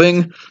read the whole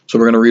thing. So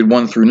we're going to read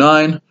 1 through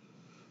 9.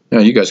 Yeah,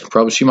 you guys can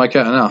probably see my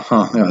cat now.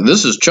 Huh? Yeah,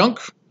 this is Chunk.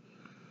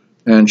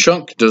 And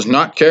Chunk does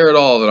not care at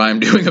all that I'm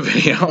doing a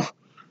video.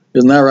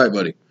 Isn't that right,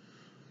 buddy?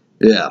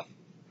 Yeah.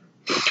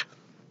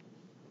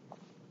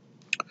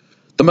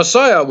 The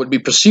Messiah would be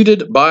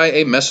preceded by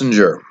a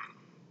messenger.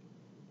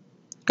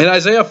 In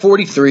Isaiah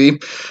 40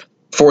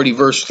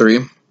 verse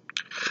 3,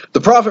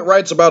 the prophet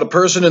writes about a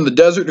person in the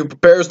desert who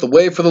prepares the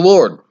way for the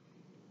Lord.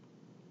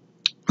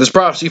 This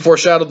prophecy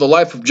foreshadowed the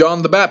life of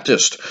John the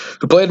Baptist,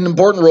 who played an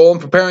important role in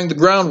preparing the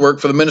groundwork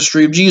for the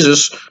ministry of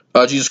Jesus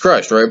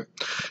Christ, right?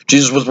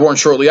 Jesus was born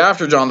shortly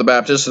after John the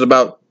Baptist at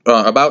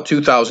about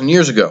 2,000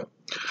 years ago.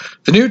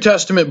 The New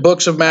Testament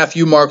books of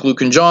Matthew, Mark,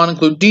 Luke, and John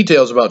include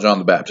details about John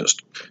the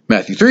Baptist.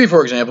 Matthew 3,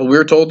 for example, we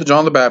are told that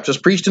John the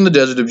Baptist preached in the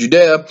desert of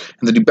Judea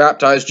and that he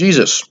baptized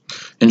Jesus.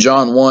 In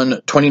John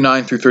 1,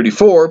 29 through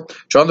 34,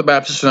 John the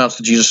Baptist announced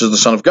that Jesus is the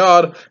Son of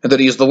God and that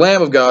he is the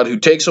Lamb of God who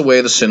takes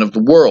away the sin of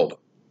the world.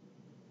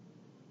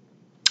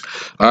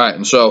 All right,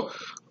 and so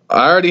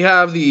I already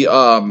have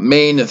the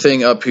main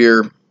thing up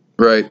here,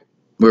 right,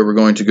 where we're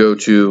going to go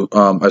to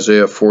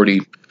Isaiah 40,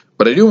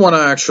 but I do want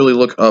to actually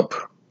look up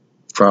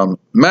from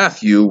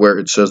Matthew, where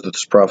it says that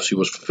this prophecy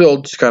was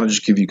fulfilled, to kind of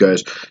just give you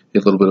guys a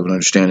little bit of an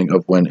understanding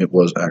of when it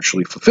was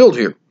actually fulfilled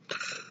here.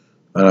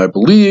 And I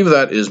believe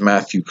that is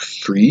Matthew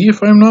 3,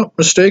 if I'm not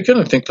mistaken.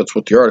 I think that's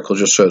what the article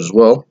just says as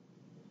well.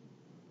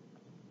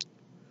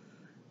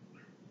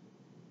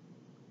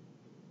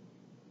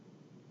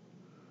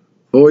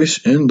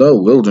 Voice in the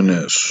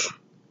wilderness.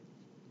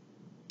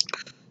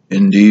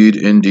 Indeed,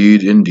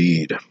 indeed,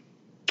 indeed.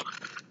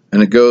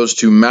 and it goes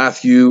to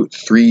Matthew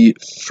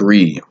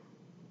 3:3.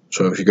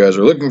 So if you guys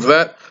are looking for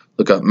that,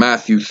 look up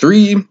Matthew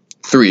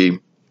 3:3,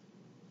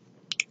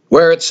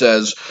 where it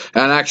says,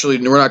 and actually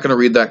we're not going to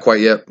read that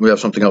quite yet. We have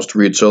something else to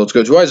read. So let's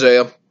go to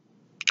Isaiah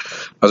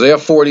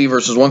 40,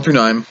 verses 1 through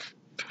 9.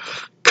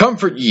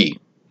 Comfort ye,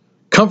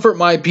 comfort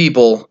my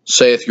people,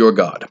 saith your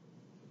God.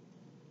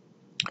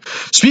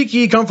 Speak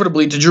ye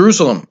comfortably to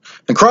Jerusalem,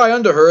 and cry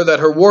unto her that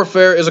her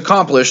warfare is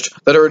accomplished,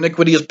 that her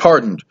iniquity is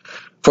pardoned.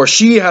 For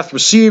she hath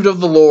received of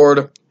the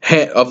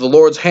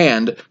Lord's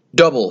hand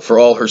double for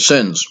all her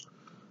sins.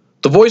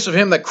 The voice of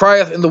him that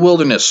crieth in the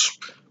wilderness,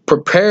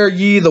 prepare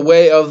ye the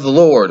way of the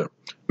Lord,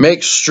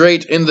 make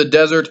straight in the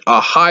desert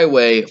a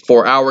highway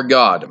for our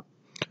God.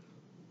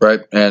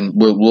 Right, and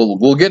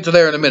we'll get to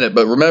there in a minute,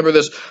 but remember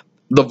this: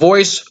 the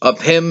voice of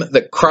him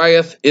that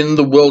crieth in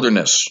the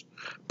wilderness.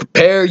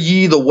 Prepare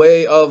ye the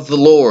way of the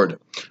Lord.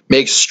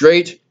 Make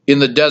straight in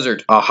the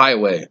desert a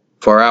highway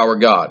for our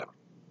God.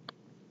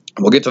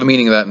 We'll get to the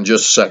meaning of that in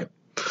just a second.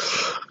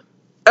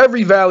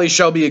 Every valley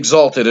shall be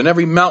exalted, and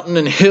every mountain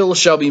and hill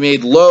shall be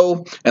made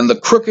low, and the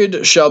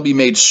crooked shall be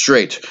made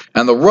straight,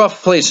 and the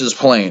rough places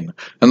plain.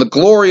 And the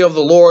glory of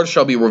the Lord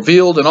shall be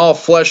revealed, and all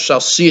flesh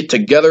shall see it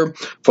together,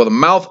 for the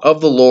mouth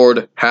of the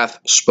Lord hath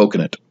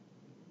spoken it.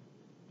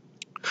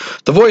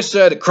 The voice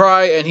said,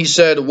 Cry, and he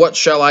said, What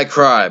shall I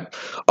cry?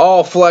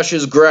 All flesh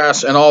is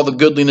grass, and all the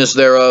goodliness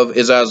thereof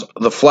is as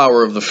the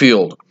flower of the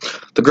field.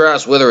 The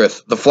grass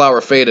withereth, the flower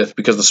fadeth,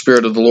 because the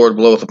Spirit of the Lord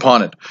bloweth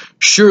upon it.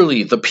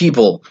 Surely the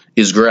people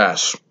is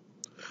grass.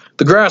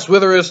 The grass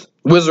withereth,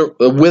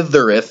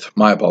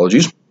 my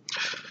apologies.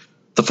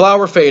 The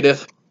flower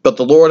fadeth, but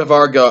the Lord of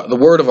our God, the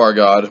word of our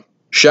God,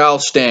 shall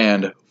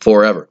stand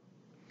forever.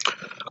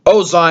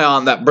 O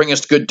Zion, that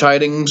bringest good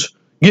tidings,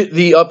 get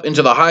thee up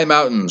into the high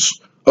mountains.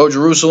 O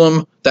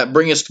Jerusalem, that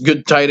bringest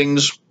good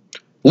tidings,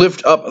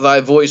 lift up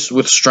thy voice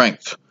with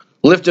strength.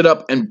 Lift it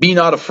up and be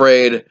not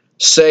afraid.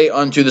 Say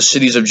unto the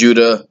cities of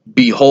Judah,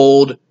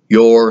 Behold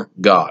your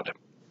God.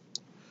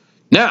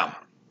 Now,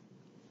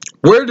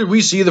 where did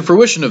we see the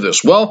fruition of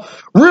this? Well,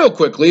 real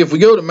quickly, if we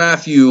go to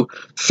Matthew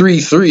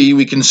 3:3,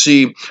 we can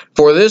see,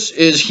 For this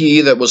is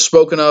he that was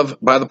spoken of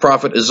by the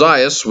prophet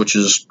Isaiah, which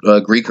is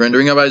a Greek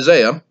rendering of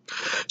Isaiah,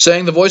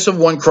 saying, The voice of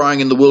one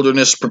crying in the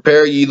wilderness,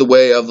 Prepare ye the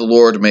way of the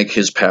Lord, make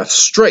his path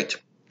straight.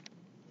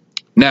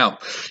 Now,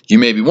 you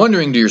may be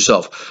wondering to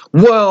yourself,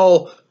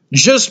 well,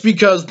 just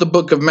because the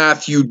book of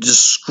Matthew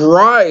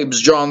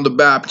describes John the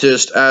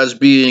Baptist as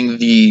being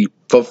the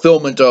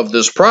fulfillment of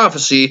this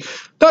prophecy,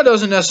 that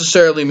doesn't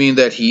necessarily mean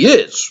that he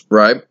is,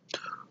 right?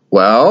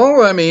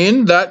 Well, I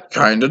mean, that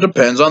kind of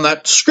depends on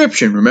that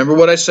description. Remember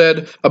what I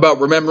said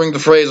about remembering the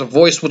phrase, a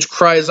voice which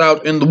cries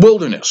out in the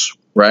wilderness,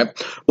 right?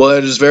 Well,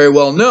 it is very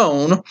well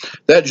known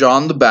that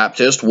John the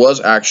Baptist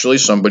was actually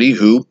somebody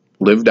who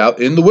lived out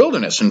in the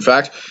wilderness. In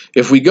fact,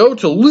 if we go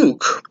to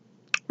Luke,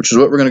 which is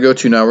what we're going to go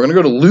to now, we're going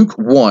to go to Luke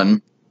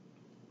 1,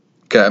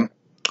 okay,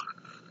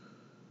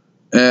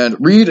 and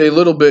read a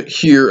little bit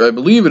here. I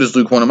believe it is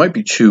Luke 1. It might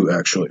be 2,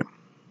 actually.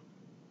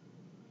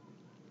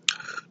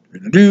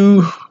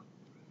 Luke.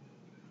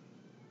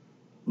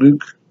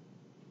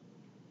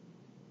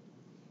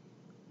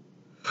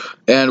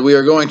 And we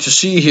are going to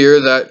see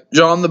here that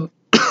John the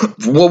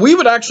what we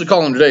would actually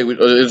call him today would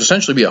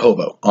essentially be a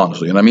hobo,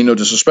 honestly. And I mean no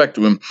disrespect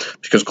to him,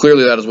 because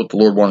clearly that is what the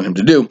Lord wanted him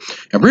to do.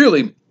 And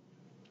really,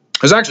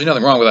 there's actually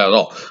nothing wrong with that at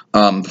all.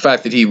 The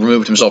fact that he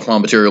removed himself from all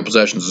material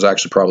possessions is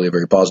actually probably a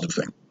very positive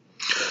thing.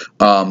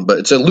 But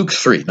it's at Luke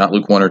 3, not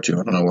Luke 1 or 2. I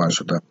don't know why I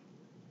said that.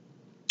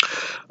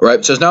 All right,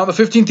 it says, Now in the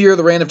 15th year of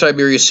the reign of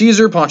Tiberius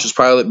Caesar, Pontius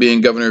Pilate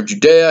being governor of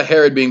Judea,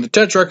 Herod being the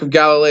tetrarch of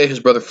Galilee, his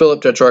brother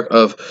Philip, tetrarch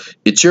of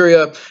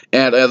Iturea,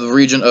 and of the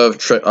region of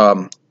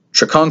Trachonitis,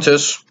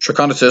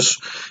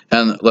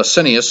 and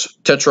Lysanias,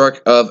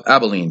 tetrarch of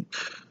Abilene.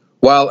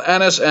 While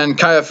Annas and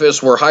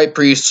Caiaphas were high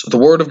priests, the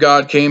word of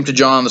God came to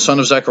John, the son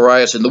of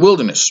Zacharias, in the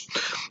wilderness.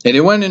 And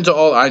he went into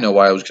all... I know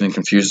why I was getting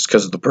confused. It's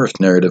because of the birth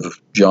narrative of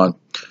John.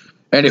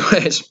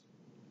 Anyways...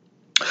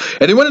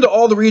 And he went into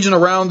all the region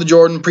around the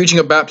Jordan, preaching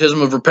a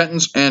baptism of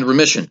repentance and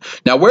remission.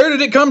 Now, where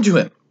did it come to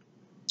him?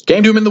 It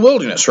came to him in the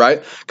wilderness,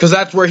 right? Because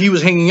that's where he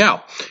was hanging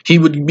out. He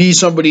would be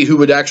somebody who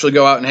would actually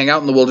go out and hang out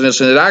in the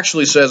wilderness. And it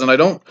actually says, and I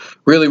don't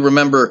really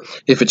remember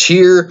if it's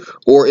here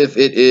or if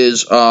it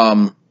is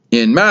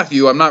in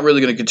Matthew. I'm not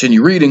really going to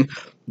continue reading.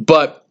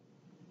 But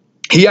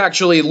he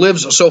actually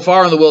lives so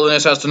far in the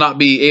wilderness as to not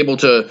be able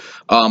to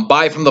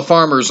buy from the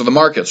farmers or the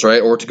markets,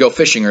 right? Or to go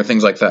fishing or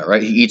things like that,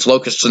 right? He eats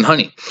locusts and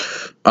honey.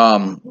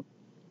 And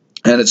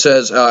it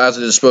says, as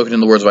it is spoken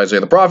in the words of Isaiah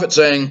the prophet,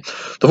 saying,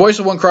 The voice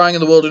of one crying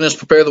in the wilderness,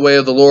 Prepare the way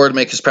of the Lord,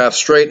 make his path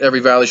straight. Every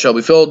valley shall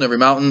be filled, and every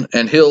mountain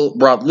and hill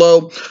brought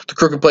low. The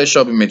crooked place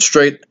shall be made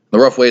straight, the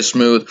rough way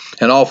smooth,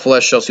 and all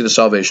flesh shall see the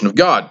salvation of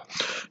God.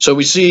 So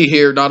we see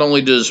here, not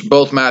only does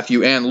both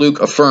Matthew and Luke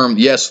affirm,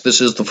 yes,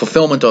 this is the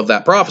fulfillment of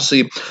that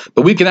prophecy,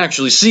 but we can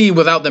actually see,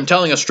 without them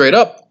telling us straight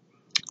up,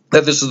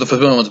 that this is the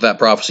fulfillment of that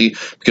prophecy,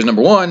 because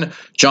number 1,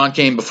 John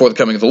came before the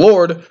coming of the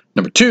Lord.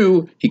 Number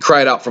 2, he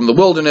cried out from the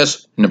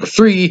wilderness. Number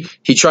 3,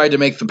 he tried to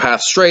make the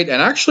path straight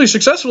and actually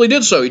successfully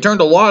did so. He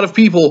turned a lot of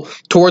people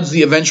towards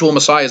the eventual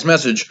Messiah's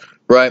message,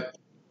 right?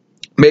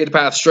 Made the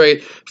path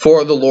straight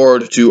for the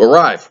Lord to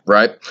arrive,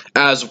 right?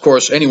 As, of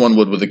course, anyone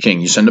would with a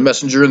king. You send a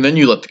messenger and then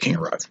you let the king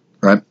arrive,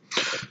 right?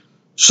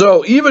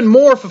 So even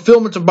more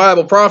fulfillment of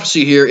Bible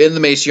prophecy here in the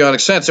messianic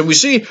sense. And we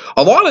see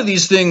a lot of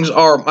these things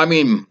are, I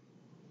mean,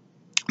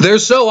 they're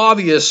so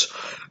obvious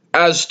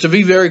as to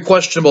be very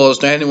questionable as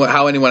to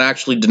how anyone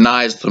actually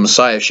denies the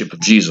messiahship of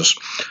Jesus.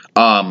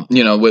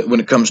 You know, when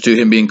it comes to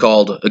him being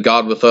called a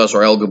God with us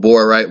or El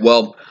Gabor, right?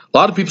 Well, a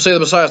lot of people say the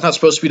Messiah is not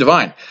supposed to be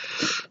divine.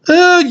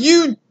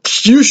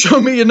 You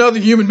show me another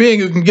human being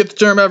who can get the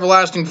term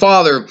everlasting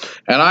Father,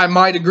 and I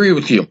might agree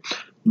with you.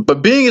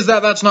 But being as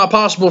that's not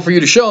possible for you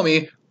to show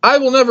me, I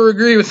will never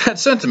agree with that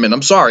sentiment.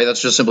 I'm sorry,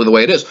 that's just simply the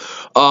way it is.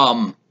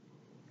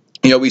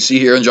 You know, we see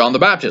here in John the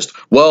Baptist.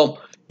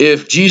 Well,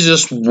 if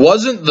Jesus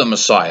wasn't the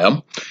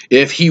Messiah,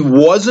 if he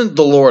wasn't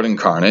the Lord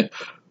incarnate,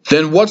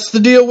 then what's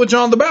the deal with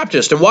John the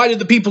Baptist? And why did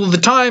the people of the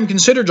time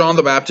consider John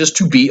the Baptist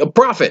to be a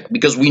prophet?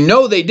 Because we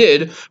know they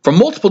did from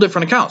multiple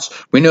different accounts.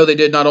 We know they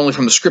did not only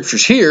from the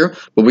scriptures here,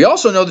 but we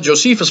also know that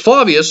Josephus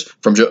Flavius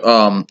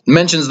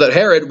mentions that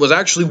Herod was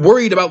actually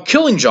worried about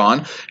killing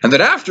John, and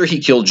that after he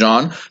killed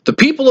John, the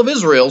people of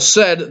Israel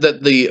said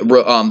that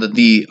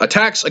the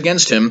attacks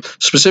against him,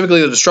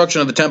 specifically the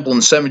destruction of the temple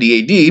in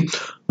 70 AD,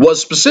 was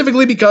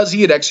specifically because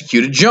he had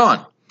executed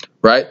John.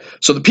 Right?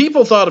 So the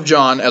people thought of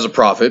John as a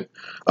prophet.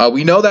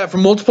 We know that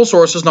from multiple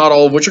sources, not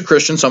all of which are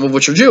Christian, some of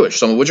which are Jewish,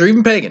 some of which are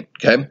even pagan.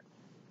 Okay?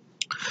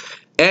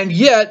 And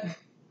yet,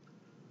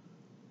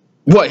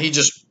 he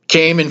just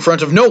came in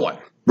front of no one.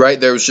 Right?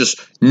 There was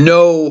just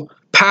no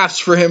paths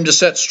for him to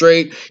set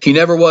straight. He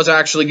never was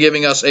actually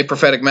giving us a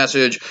prophetic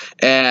message,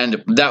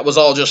 and that was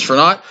all just for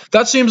naught.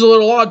 That seems a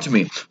little odd to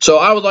me. So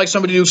I would like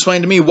somebody to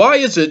explain to me, why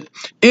is it,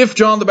 if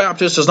John the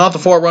Baptist is not the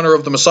forerunner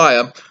of the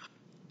Messiah,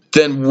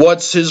 then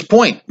what's his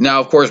point? Now,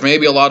 of course,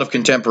 maybe a lot of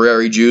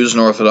contemporary Jews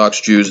and Orthodox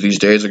Jews these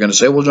days are going to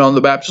say, well, John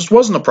the Baptist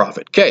wasn't a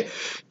prophet. Okay,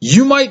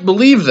 you might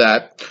believe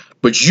that,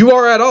 but you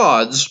are at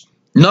odds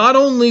not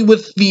only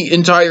with the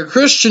entire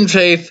Christian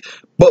faith,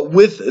 but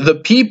with the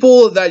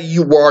people that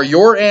you are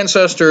your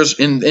ancestors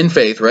in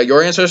faith, right?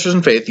 Your ancestors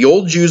in faith, the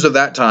old Jews of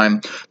that time,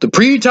 the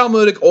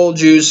pre-Talmudic old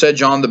Jews said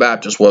John the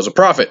Baptist was a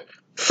prophet.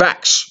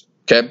 Facts,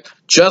 okay?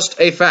 Just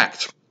a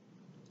fact.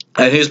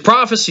 And his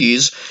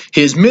prophecies,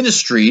 his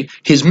ministry,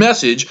 his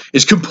message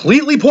is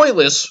completely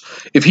pointless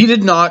if he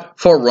did not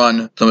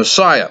forerun the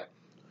Messiah.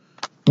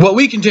 Well,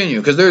 we continue,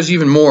 because there's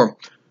even more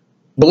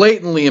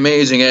blatantly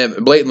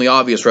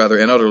obvious,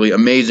 and utterly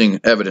amazing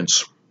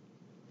evidence.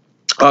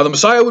 The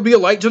Messiah would be a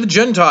light to the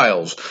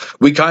Gentiles.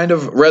 We kind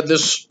of read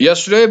this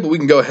yesterday, but we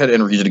can go ahead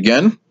and read it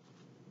again.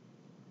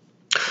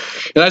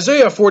 In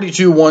Isaiah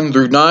 42, 1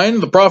 through 9,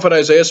 the prophet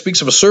Isaiah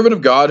speaks of a servant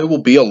of God who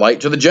will be a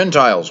light to the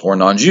Gentiles, or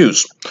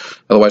non-Jews,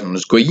 otherwise known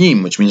as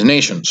Goyim, which means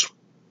nations,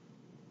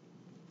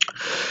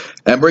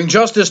 and bring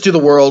justice to the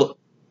world.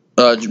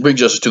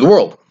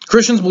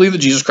 Christians believe that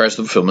Jesus Christ is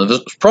the fulfillment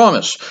of this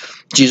promise.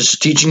 Jesus'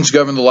 teachings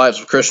govern the lives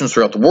of Christians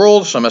throughout the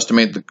world. Some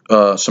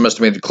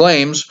estimated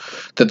claims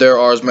that there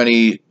are as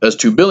many as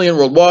 2 billion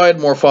worldwide.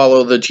 More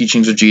follow the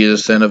teachings of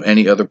Jesus than of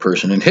any other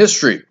person in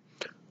history.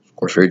 Of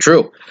course, very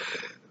true.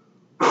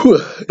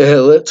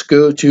 Let's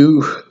go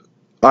to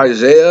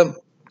Isaiah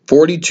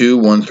 42,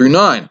 1 through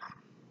 9,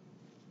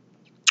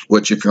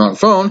 which, if you're on a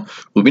phone,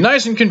 will be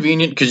nice and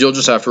convenient because you'll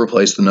just have to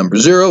replace the number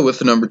 0 with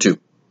the number 2.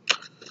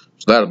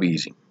 So that'll be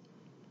easy.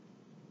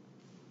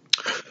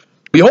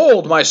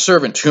 Behold, my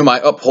servant, whom I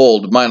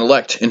uphold, mine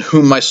elect, in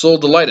whom my soul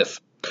delighteth.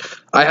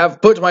 I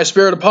have put my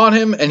spirit upon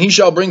him, and he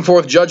shall bring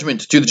forth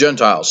judgment to the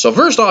Gentiles. So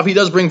first off, he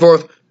does bring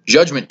forth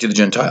judgment to the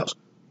Gentiles.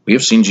 We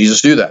have seen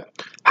Jesus do that.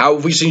 How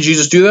have we seen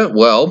Jesus do that?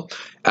 Well,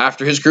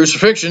 after his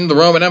crucifixion, the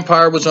Roman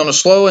Empire was on a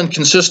slow and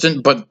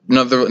consistent, but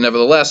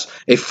nevertheless,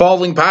 a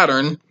falling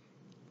pattern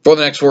for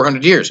the next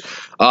 400 years.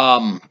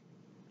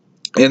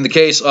 In the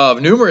case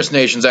of numerous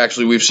nations,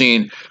 actually, we've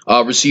seen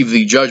receive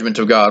the judgment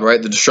of God,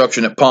 right? The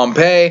destruction at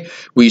Pompeii.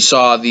 We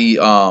saw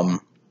the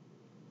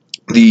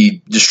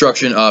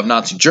destruction of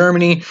Nazi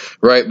Germany,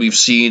 right? We've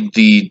seen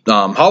the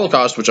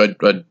Holocaust, which I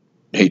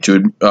hate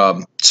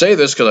to say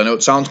this because I know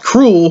it sounds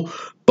cruel,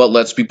 but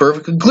let's be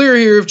perfectly clear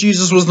here. If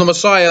Jesus was the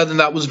Messiah, then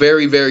that was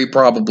very, very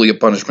probably a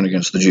punishment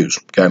against the Jews,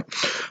 okay?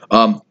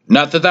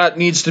 Not that that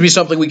needs to be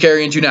something we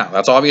carry into now.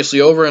 That's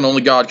obviously over, and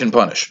only God can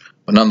punish,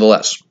 but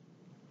nonetheless.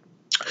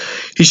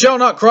 He shall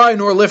not cry,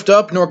 nor lift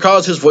up, nor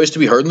cause his voice to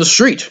be heard in the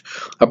street.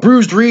 A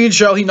bruised reed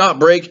shall he not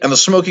break, and the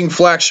smoking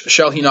flax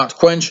shall he not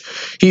quench.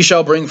 He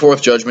shall bring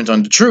forth judgment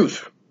unto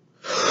truth.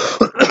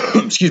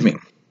 Excuse me.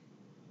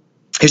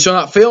 He shall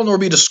not fail nor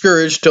be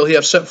discouraged till he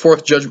have set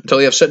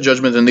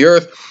judgment in the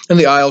earth, and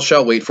the isles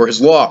shall wait for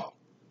his law.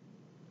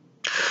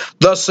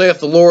 Thus saith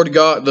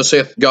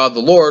God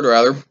the Lord,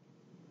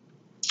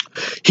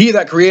 He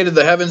that created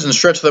the heavens and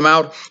stretched them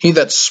out, he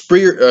that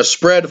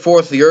spread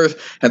forth the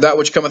earth, and that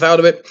which cometh out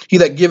of it, he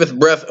that giveth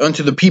breath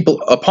unto the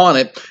people upon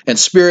it, and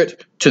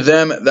spirit to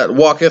them that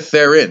walketh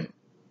therein.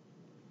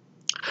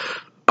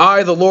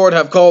 I, the Lord,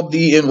 have called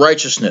thee in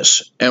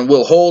righteousness, and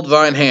will hold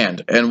thine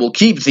hand, and will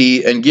keep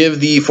thee, and give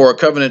thee for a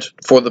covenant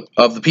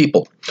of the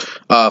people,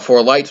 for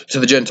a light to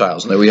the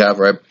Gentiles. And there we have,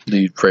 right,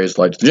 the phrase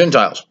light to the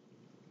Gentiles.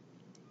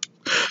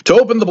 To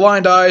open the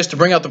blind eyes, to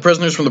bring out the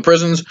prisoners from the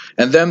prisons,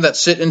 and them that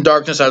sit in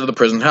darkness out of the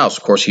prison house.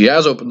 Of course, he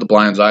has opened the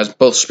blind eyes,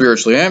 both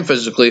spiritually and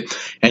physically,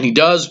 and he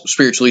does,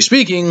 spiritually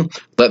speaking,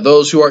 let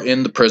those who are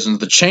in the prisons,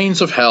 the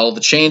chains of hell,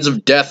 the chains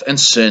of death and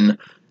sin,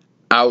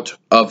 out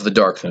of the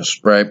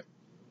darkness, right?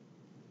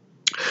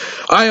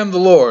 I am the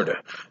Lord.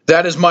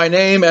 That is my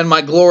name, and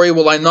my glory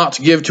will I not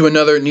give to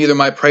another, neither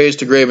my praise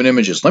to graven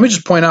images. Let me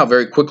just point out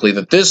very quickly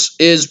that this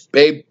is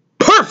a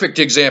perfect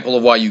example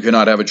of why you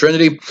cannot have a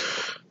Trinity,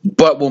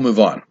 but we'll move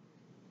on.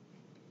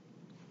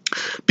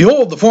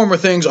 Behold, the former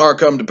things are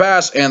come to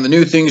pass, and the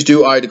new things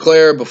do I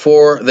declare.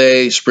 Before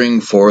they spring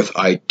forth,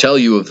 I tell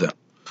you of them.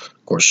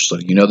 Of course, just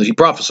letting you know that he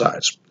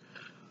prophesies.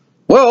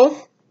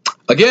 Well,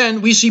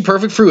 again, we see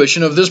perfect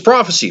fruition of this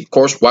prophecy. Of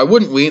course, why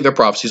wouldn't we? They're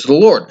prophecies of the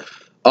Lord.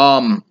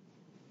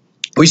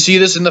 We see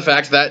this in the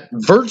fact that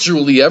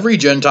virtually every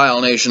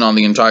Gentile nation on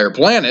the entire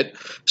planet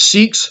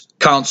seeks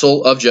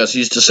counsel of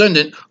Jesse's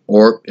descendant,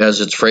 or as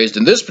it's phrased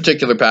in this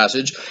particular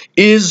passage,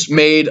 is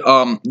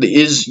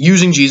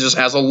using Jesus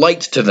as a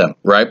light to them,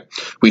 right?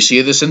 We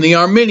see this in the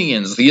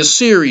Armenians, the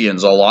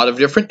Assyrians, a lot of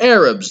different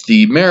Arabs,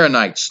 the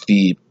Maronites,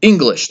 the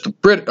English,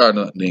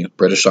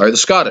 the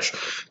Scottish,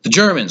 the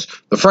Germans,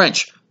 the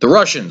French, the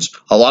Russians,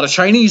 a lot of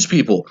Chinese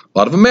people, a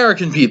lot of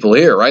American people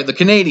here, right? The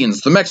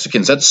Canadians, the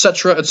Mexicans,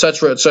 etc.,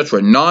 etc.,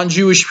 etc.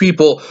 Non-Jewish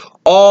people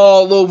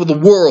all over the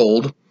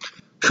world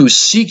who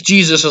seek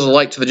Jesus as a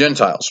light to the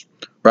Gentiles,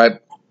 right?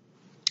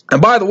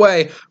 And by the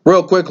way,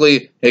 real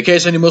quickly, in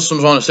case any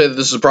Muslims want to say that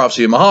this is a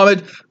prophecy of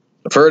Muhammad,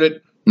 I've heard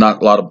it.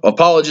 Not a lot of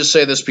apologists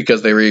say this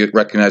because they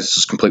recognize this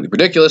is completely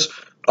ridiculous.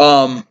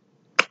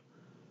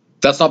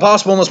 That's not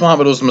possible unless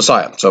Muhammad was the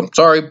Messiah. So,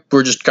 sorry,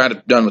 we're just kind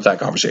of done with that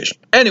conversation.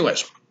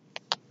 Anyways,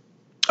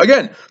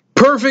 again,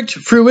 perfect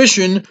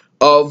fruition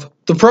of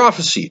the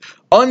prophecy.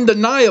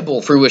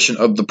 Undeniable fruition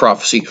of the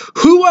prophecy.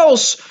 Who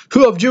else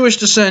who of Jewish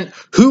descent,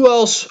 who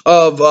else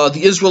of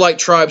the Israelite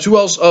tribes, who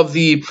else of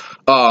the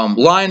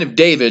line of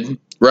David,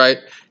 right,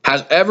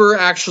 has ever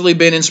actually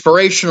been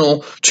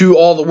inspirational to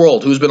all the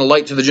world, who's been a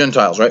light to the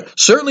Gentiles, right?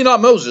 Certainly not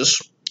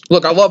Moses.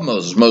 Look, I love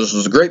Moses. Moses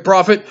was a great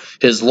prophet.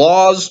 His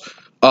laws,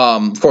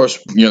 of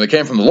course, they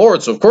came from the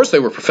Lord, so of course they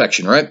were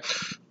perfection, right?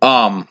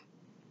 However,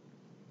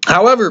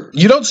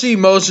 you don't see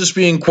Moses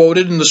being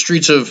quoted in the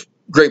streets of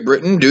Great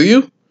Britain, do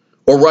you?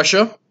 Or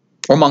Russia,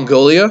 or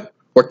Mongolia,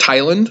 or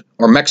Thailand,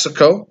 or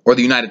Mexico, or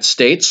the United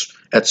States,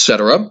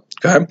 etc.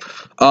 Okay?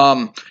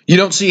 You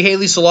don't see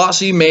Haile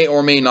Selassie may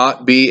or may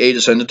not be a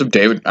descendant of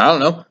David. I don't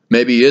know.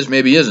 Maybe he is,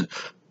 maybe he isn't.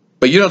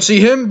 But you don't see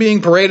him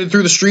being paraded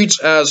through the streets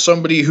as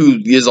somebody who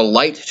is a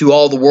light to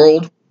all the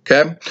world.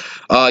 Okay?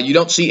 You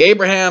don't see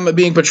Abraham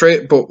being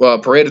paraded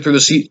through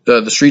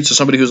the streets as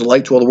somebody who's a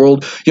light to all the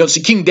world. You don't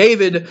see King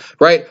David,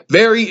 right?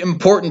 Very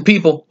important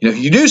people.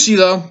 You do see,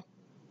 though,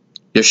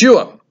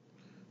 Yeshua,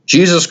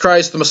 Jesus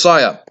Christ, the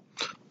Messiah.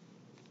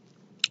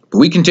 But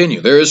we continue.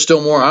 There is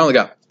still more. I only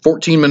got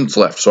 14 minutes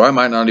left, so I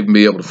might not even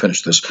be able to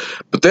finish this.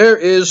 But there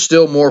is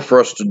still more for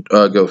us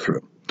to go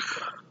through.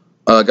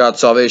 God's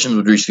salvation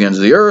would reach the ends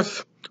of the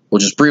earth. We'll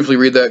just briefly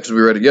read that because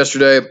we read it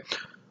yesterday.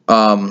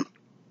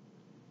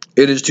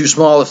 It is too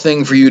small a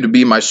thing for you to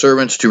be my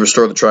servant to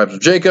restore the tribes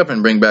of Jacob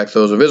and bring back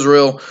those of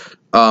Israel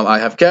I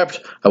have kept.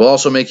 I will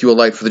also make you a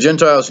light for the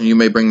Gentiles, and you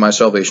may bring my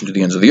salvation to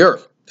the ends of the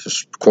earth.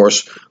 Of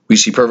course, we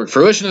see perfect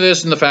fruition of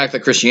this in the fact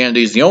that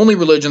Christianity is the only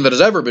religion that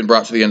has ever been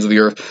brought to the ends of the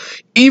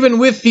earth. Even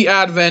with the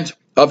advent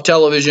of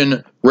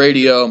television,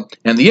 radio,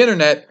 and the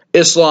internet,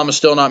 Islam has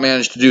still not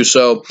managed to do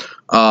so.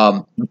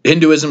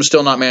 Hinduism has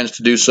still not managed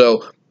to do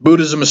so.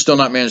 Buddhism has still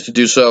not managed to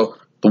do so.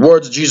 The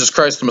words of Jesus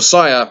Christ the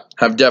Messiah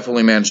have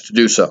definitely managed to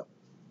do so.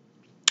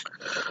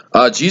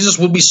 Jesus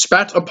will be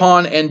spat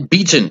upon and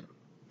beaten.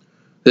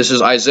 This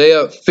is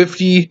Isaiah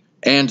 50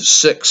 and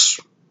 6.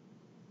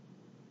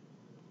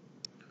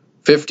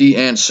 50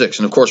 and 6.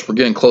 And of course, we're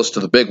getting close to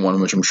the big one,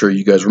 which I'm sure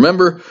you guys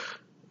remember,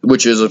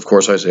 which is, of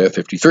course, Isaiah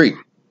 53.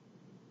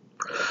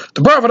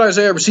 The prophet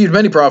Isaiah received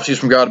many prophecies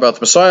from God about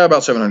the Messiah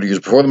about 700 years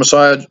before the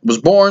Messiah was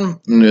born.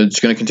 And it's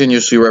going to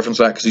continuously reference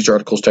that because each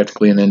article is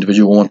technically an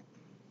individual one.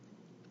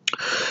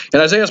 In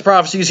Isaiah's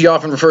prophecies, he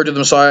often referred to the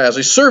Messiah as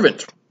a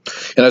servant.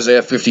 In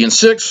Isaiah 50 and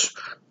 6,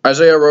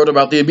 Isaiah wrote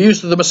about the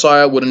abuse that the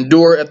Messiah would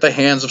endure at the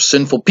hands of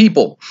sinful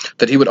people,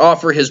 that he would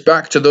offer his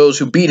back to those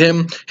who beat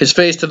him, his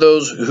face to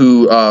those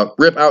who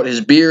rip out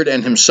his beard,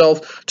 and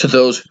himself to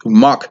those who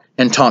mock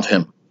and taunt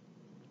him.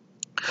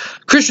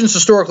 Christians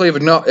historically have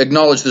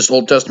acknowledged this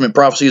Old Testament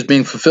prophecy as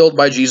being fulfilled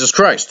by Jesus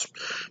Christ.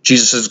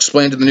 Jesus, as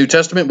explained in the New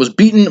Testament, was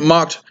beaten,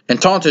 mocked,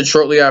 and taunted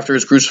shortly after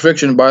his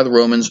crucifixion by the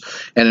Romans,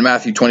 and in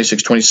Matthew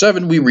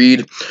 26:27 we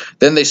read,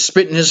 "Then they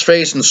spit in his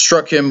face and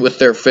struck him with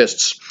their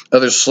fists.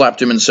 Others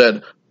slapped him and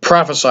said,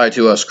 'Prophesy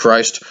to us,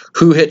 Christ,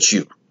 who hit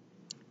you?'"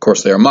 Of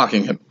course, they are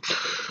mocking him.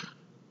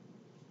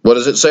 What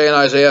does it say in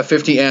Isaiah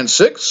 50 and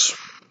 6?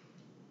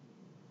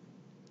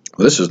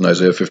 Well, this isn't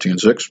Isaiah 50 and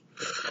 6.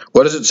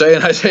 What does it say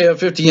in Isaiah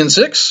 50 and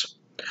 6?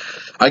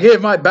 "I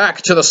gave my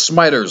back to the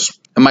smiters,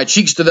 and my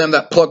cheeks to them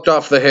that plucked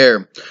off the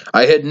hair.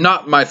 I hid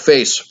not my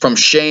face from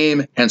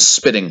shame and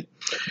spitting."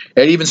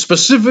 It even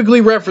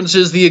specifically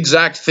references the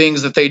exact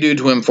things that they do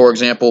to him, for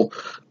example,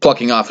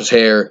 plucking off his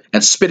hair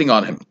and spitting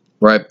on him,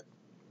 right?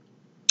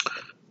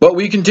 But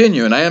we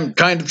continue, and I am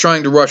kind of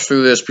trying to rush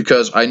through this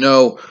because I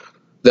know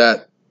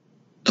that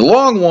the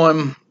long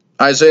one,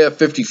 Isaiah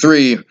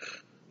 53,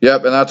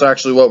 yep, and that's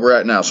actually what we're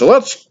at now. So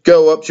let's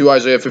go up to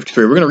Isaiah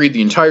 53. We're going to read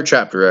the entire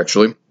chapter,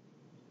 actually.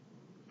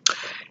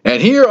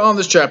 And here on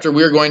this chapter,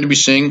 we are going to be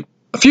seeing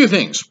a few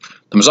things.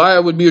 The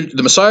Messiah would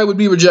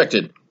be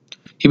rejected.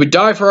 He would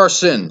die for our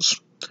sins.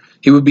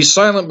 He would be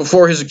silent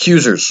before his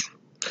accusers.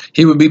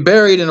 He would be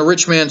buried in a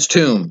rich man's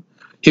tomb.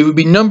 He would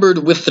be numbered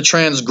with the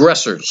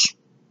transgressors.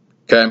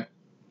 Okay?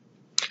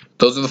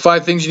 Those are the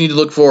 5 things you need to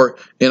look for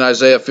in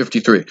Isaiah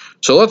 53.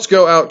 So let's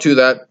go out to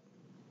that.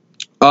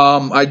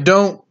 I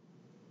don't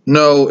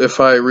know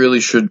if I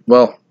really should,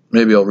 well,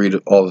 maybe I'll read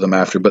all of them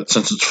after, but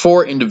since it's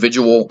 5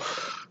 individual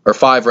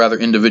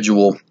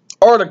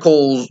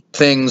articles,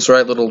 things,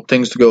 right, little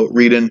things to go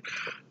read in,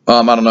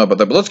 I don't know about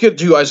that, but let's get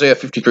to Isaiah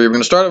 53. We're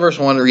going to start at verse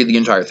 1 and read the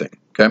entire thing,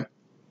 okay?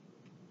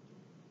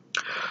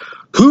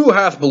 "Who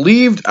hath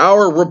believed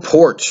our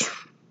report?"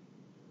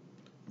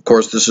 Of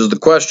course, this is the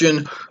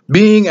question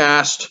being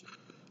asked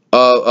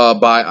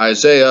by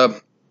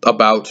Isaiah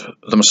about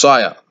the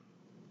Messiah.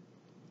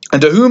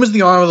 "And to whom is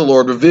the arm of the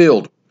Lord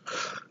revealed?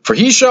 For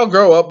he shall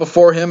grow up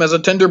before him as a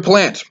tender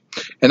plant,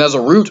 and as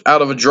a root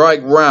out of a dry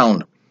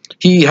ground.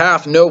 He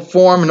hath no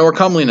form nor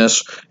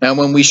comeliness, and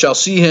when we shall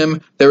see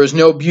him, there is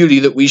no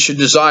beauty that we should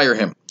desire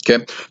him."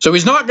 Okay, so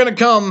he's not going to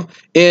come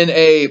in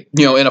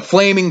a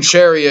flaming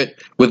chariot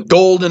with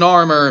golden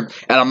armor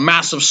and a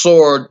massive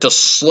sword to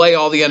slay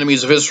all the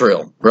enemies of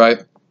Israel, right?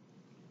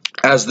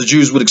 As the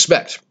Jews would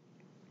expect.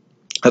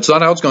 That's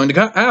not how it's going to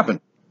happen.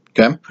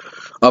 Okay.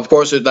 Of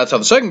course, that's how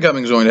the second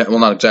coming is going to happen.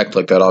 Well, not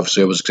exactly like that.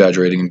 Obviously, I was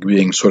exaggerating and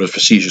being sort of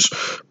facetious.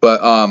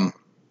 But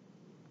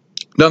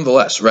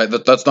nonetheless, right,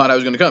 that's not how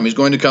he's going to come. He's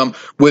going to come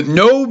with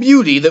no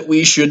beauty that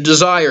we should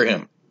desire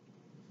him.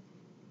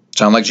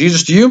 Sound like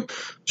Jesus to you?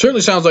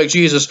 Certainly sounds like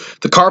Jesus,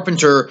 the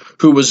carpenter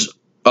who was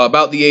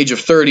about the age of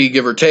 30,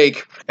 give or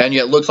take, and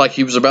yet looked like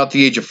he was about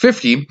the age of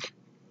 50,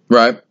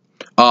 right?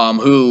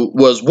 Who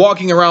was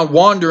walking around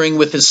wandering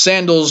with his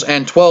sandals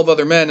and 12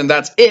 other men, and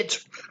that's it,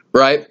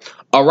 right?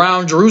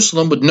 Around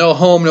Jerusalem with no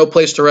home, no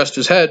place to rest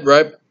his head,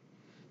 right?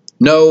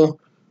 No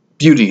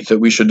beauty that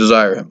we should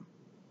desire him.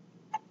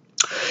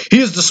 "He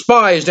is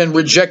despised and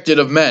rejected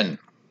of men."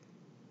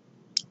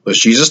 Was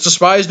Jesus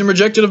despised and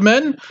rejected of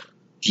men?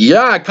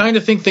 Yeah, I kind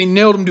of think they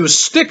nailed him to a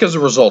stick as a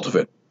result of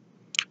it.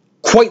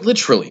 Quite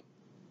literally.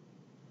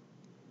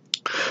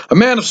 "A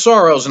man of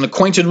sorrows and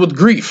acquainted with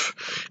grief,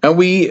 and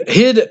we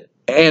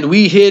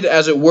hid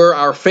as it were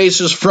our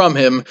faces from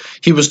him.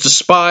 He was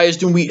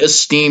despised and we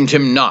esteemed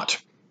him not."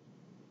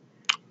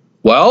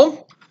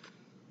 Well,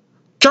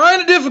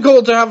 kind of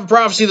difficult to have a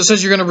prophecy that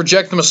says you're going to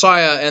reject the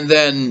Messiah and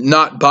then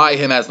not buy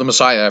him as the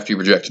Messiah after you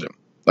rejected him.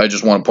 I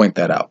just want to point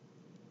that out.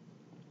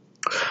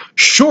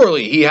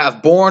 "Surely he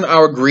hath borne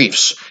our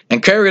griefs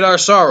and carried our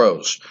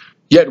sorrows.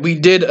 Yet we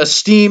did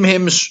esteem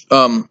him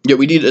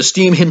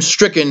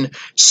stricken,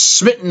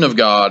 smitten of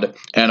God,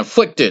 and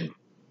afflicted.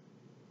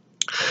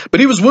 But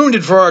he was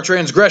wounded for our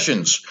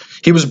transgressions.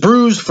 He was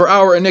bruised for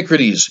our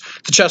iniquities.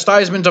 The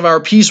chastisement of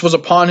our peace was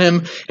upon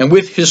him, and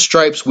with his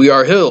stripes we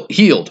are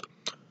healed."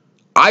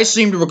 I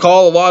seem to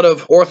recall a lot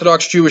of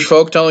Orthodox Jewish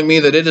folk telling me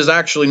that it is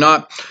actually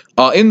not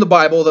in the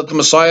Bible that the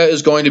Messiah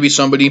is going to be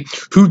somebody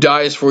who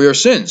dies for your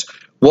sins.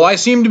 Well, I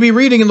seem to be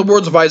reading in the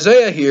words of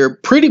Isaiah here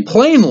pretty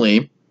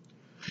plainly,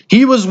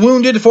 he was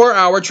wounded for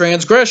our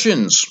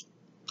transgressions,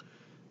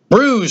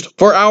 bruised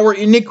for our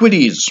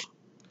iniquities.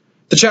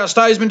 The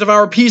chastisement of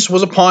our peace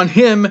was upon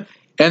him,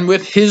 and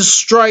with his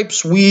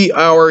stripes we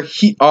are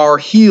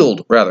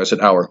healed. Rather, I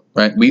said our,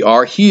 right? We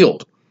are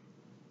healed.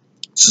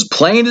 This is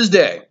plain as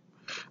day.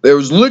 There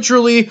was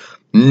literally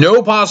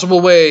no possible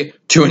way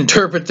to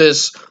interpret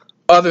this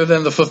other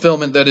than the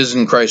fulfillment that is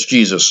in Christ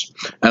Jesus.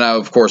 And I,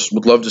 of course,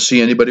 would love to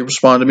see anybody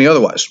respond to me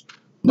otherwise.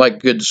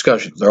 Like good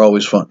discussions. They're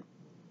always fun.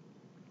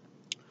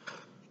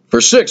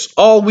 Verse 6,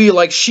 "All we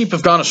like sheep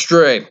have gone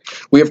astray.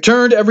 We have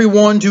turned every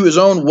one to his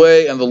own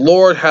way, and the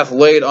Lord hath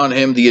laid on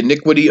him the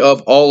iniquity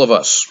of all of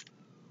us."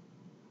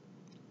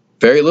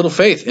 Very little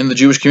faith in the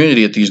Jewish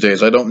community at these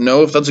days. I don't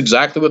know if that's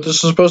exactly what this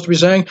is supposed to be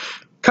saying.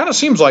 Kind of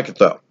seems like it,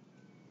 though.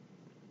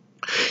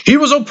 "He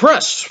was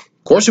oppressed,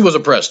 Of course he was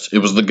oppressed. It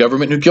was the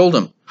government who killed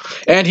him.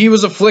 And he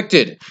was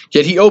afflicted,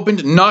 yet he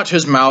opened not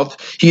his mouth.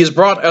 He is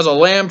brought as a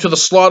lamb to the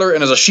slaughter,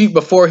 and as a sheep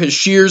before his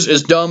shears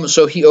is dumb,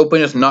 so he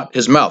openeth not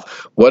his mouth.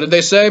 What did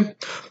they say?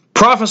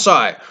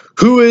 Prophesy.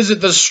 Who is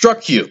it that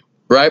struck you?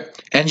 Right?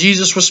 And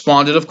Jesus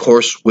responded, of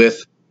course,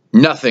 with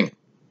nothing.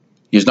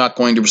 He is not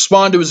going to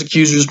respond to his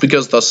accusers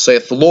because thus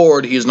saith the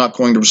Lord, he is not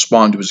going to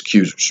respond to his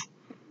accusers.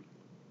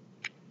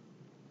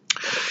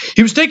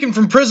 He was taken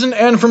from prison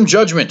and from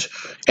judgment.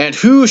 And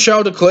who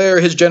shall declare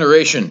his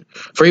generation?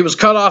 For he was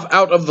cut off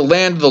out of the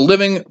land of the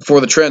living.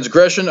 For the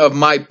transgression of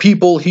my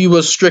people he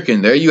was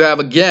stricken. There you have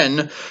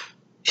again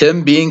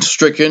him being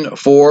stricken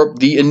for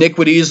the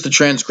iniquities, the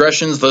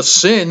transgressions, the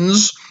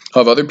sins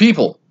of other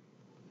people.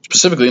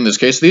 Specifically in this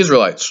case, the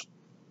Israelites.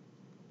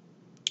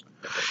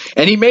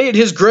 And he made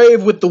his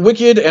grave with the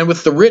wicked and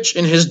with the rich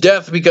in his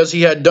death, because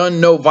he had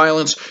done no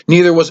violence,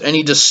 neither was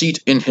any deceit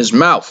in his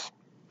mouth.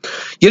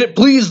 Yet it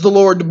pleased the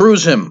Lord to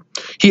bruise him.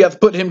 He hath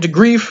put him to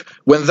grief.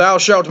 When thou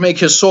shalt make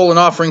his soul an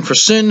offering for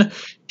sin,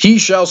 he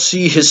shall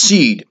see his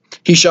seed.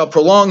 He shall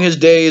prolong his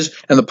days,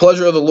 and the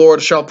pleasure of the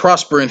Lord shall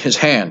prosper in his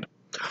hand.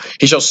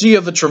 He shall see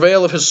of the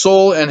travail of his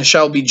soul, and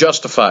shall be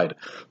justified.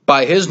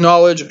 By his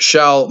knowledge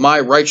shall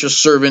my righteous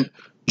servant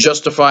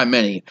justify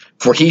many,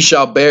 for he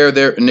shall bear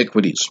their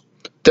iniquities.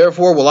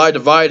 Therefore will I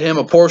divide him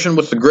a portion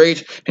with the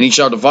great, and he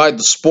shall divide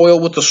the spoil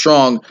with the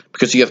strong,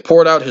 because he hath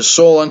poured out his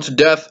soul unto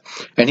death,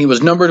 and he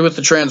was numbered with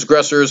the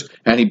transgressors,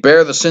 and he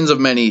bare the sins of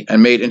many,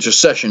 and made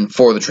intercession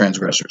for the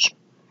transgressors.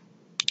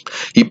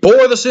 He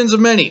bore the sins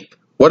of many.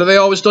 What do they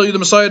always tell you the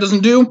Messiah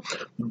doesn't do?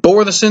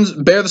 Bear the sins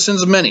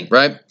of many,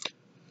 right?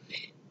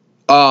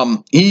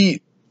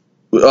 He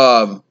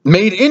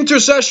made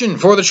intercession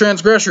for the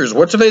transgressors.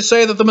 What do they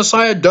say that the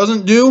Messiah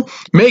doesn't do?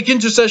 Make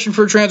intercession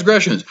for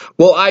transgressions.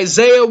 Well,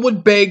 Isaiah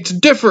would beg to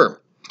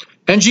differ.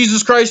 And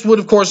Jesus Christ would,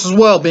 of course, as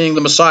well, being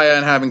the Messiah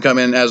and having come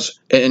in as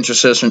an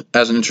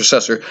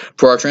intercessor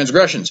for our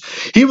transgressions.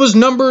 He was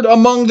numbered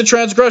among the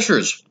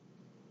transgressors.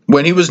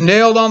 When he was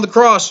nailed on the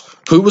cross,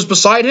 who was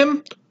beside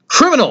him?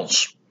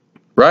 Criminals,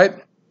 right?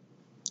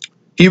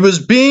 He was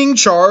being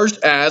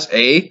charged as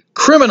a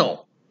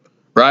criminal,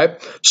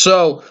 right?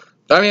 So,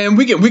 I mean,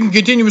 we can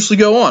continuously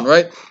go on,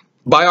 right?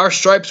 By our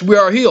stripes we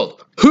are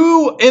healed.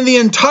 Who in the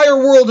entire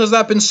world has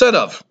that been said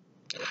of?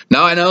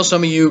 Now, I know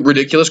some of you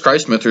ridiculous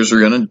Christ mythers are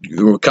going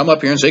to come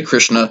up here and say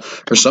Krishna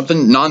or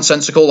something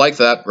nonsensical like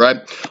that, right?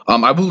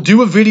 I will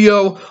do a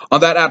video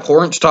on that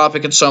abhorrent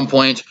topic at some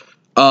point.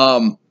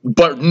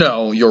 But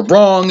no, you're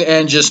wrong,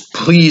 and just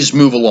please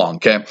move along,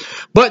 okay?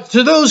 But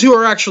to those who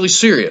are actually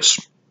serious,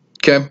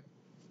 okay?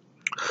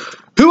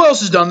 Who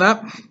else has done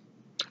that?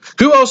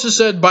 Who else has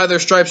said by their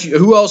stripes,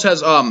 who else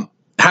has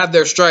had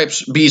their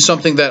stripes be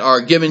something that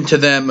are given to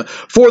them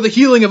for the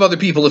healing of other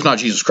people, if not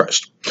Jesus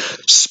Christ?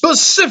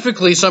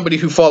 Specifically, somebody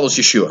who follows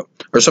Yeshua,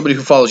 or somebody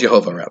who follows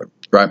Jehovah, rather,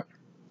 right?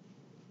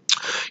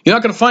 You're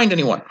not going to find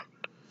anyone.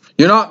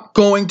 You're not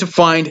going to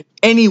find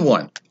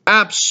anyone.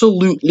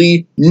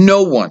 Absolutely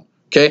no one.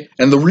 Okay,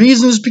 and the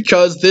reason is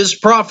because this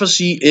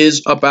prophecy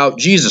is about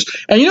Jesus.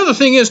 And you know the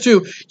thing is,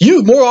 too,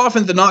 you more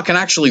often than not can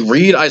actually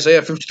read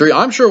Isaiah 53.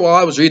 I'm sure while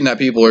I was reading that,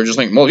 people are just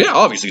thinking, well, yeah,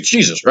 obviously it's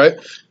Jesus, right?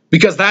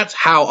 Because that's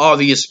how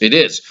obvious it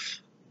is.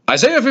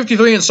 Isaiah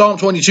 53 and Psalm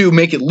 22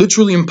 make it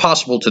literally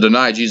impossible to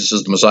deny Jesus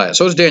is the Messiah.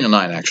 So does Daniel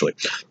 9, actually.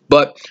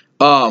 But,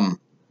 I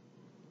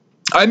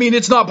mean,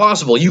 it's not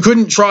possible. You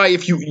couldn't try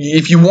if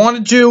you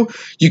wanted to.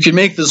 You could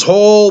make this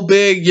whole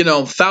big,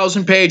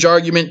 1,000-page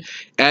argument,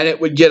 and it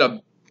would get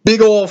a big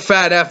old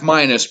fat F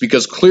minus,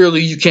 because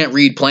clearly you can't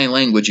read plain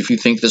language if you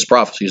think this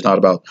prophecy is not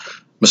about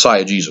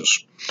Messiah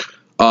Jesus.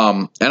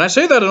 And I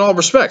say that in all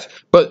respect.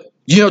 But,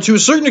 to a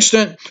certain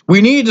extent,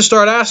 we need to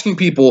start asking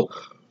people,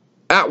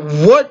 at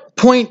what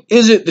point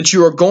is it that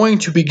you are going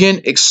to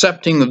begin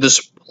accepting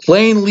this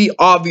plainly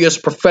obvious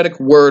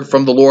prophetic word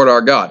from the Lord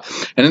our God?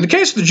 And in the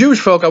case of the Jewish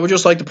folk, I would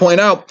just like to point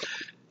out,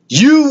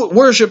 you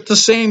worship the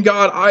same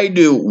God I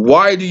do.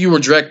 Why do you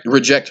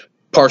reject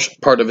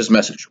part of his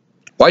message?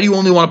 Why do you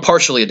only want to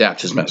partially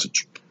adapt his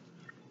message?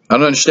 I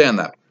don't understand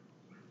that.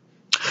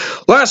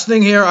 Last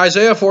thing here,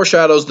 Isaiah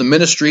foreshadows the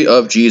ministry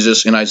of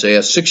Jesus in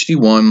Isaiah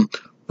 61,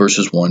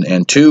 verses 1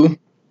 and 2.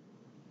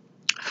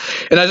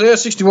 In Isaiah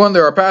 61,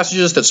 there are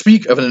passages that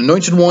speak of an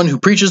anointed one who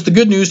preaches the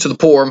good news to the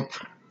poor,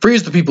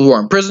 frees the people who are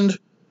imprisoned,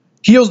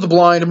 heals the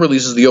blind, and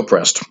releases the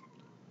oppressed.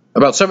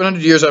 About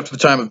 700 years after the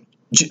time of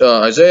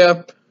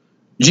Isaiah,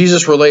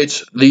 Jesus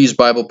relates these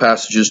Bible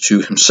passages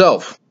to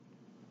himself.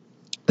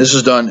 This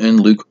is done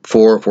in Luke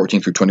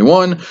 4:14 through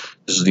 21.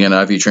 This is the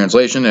NIV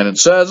translation, and it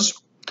says,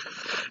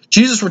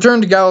 Jesus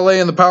returned to Galilee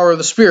in the power of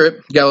the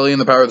Spirit,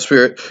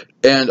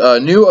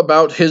 and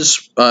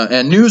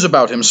news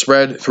about him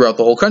spread throughout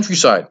the whole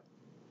countryside.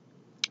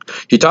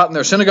 He taught in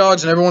their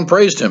synagogues, and everyone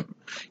praised him.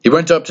 He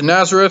went up to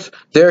Nazareth.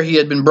 There he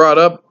had been brought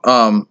up,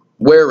 and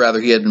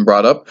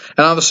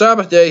on the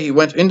Sabbath day he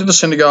went into the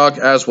synagogue,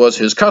 as was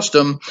his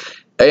custom,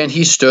 and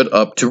he stood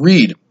up to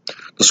read.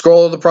 The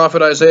scroll of the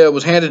prophet Isaiah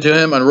was handed to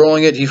him.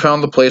 Unrolling it, he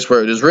found the place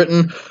where it is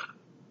written,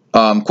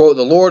 Quote,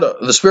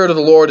 the Spirit of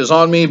the Lord is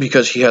on me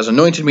because he has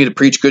anointed me to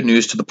preach good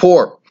news to the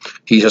poor.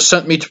 He has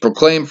sent me to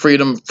proclaim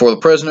freedom for the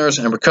prisoners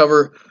and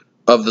recovery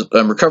of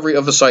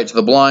the sight to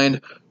the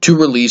blind, to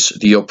release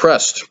the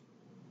oppressed,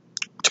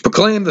 to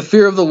proclaim the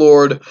fear of the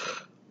Lord,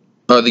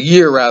 the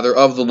year rather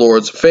of the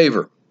Lord's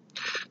favor.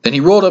 Then he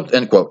rolled up,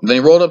 end quote. Then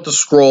he rolled up the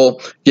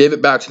scroll, gave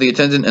it back to the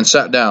attendant, and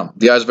sat down.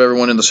 The eyes of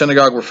everyone in the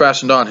synagogue were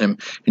fastened on him,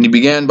 and he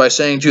began by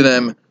saying to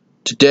them,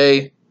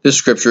 "Today this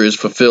scripture is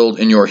fulfilled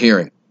in your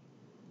hearing."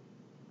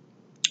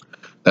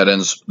 That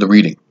ends the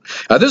reading.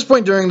 At this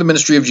point during the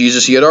ministry of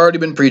Jesus, he had already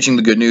been preaching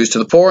the good news to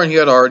the poor, and he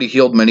had already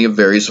healed many of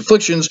various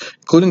afflictions,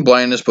 including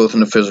blindness both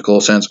in a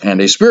physical sense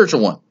and a spiritual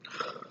one.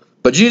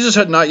 But Jesus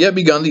had not yet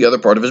begun the other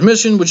part of his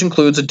mission, which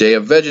includes a day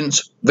of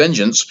vengeance,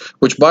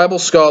 which Bible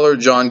scholar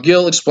John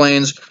Gill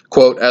explains,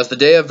 quote, as the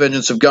day of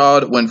vengeance of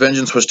God, when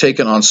vengeance was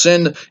taken on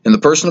sin in the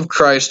person of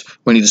Christ,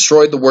 when he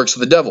destroyed the works of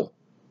the devil,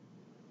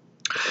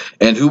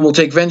 and who will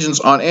take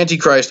vengeance on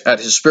Antichrist at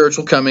his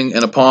spiritual coming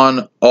and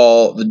upon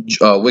all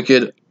the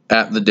wicked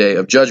at the day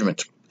of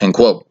judgment, end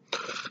quote.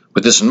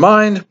 With this in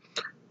mind,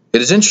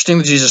 it is interesting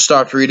that Jesus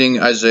stopped reading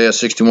Isaiah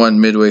 61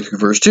 midway through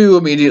verse 2,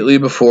 immediately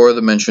before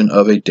the mention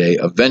of a day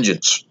of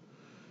vengeance.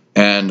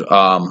 And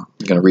I'm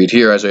going to read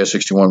here Isaiah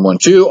 61, 1,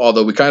 2,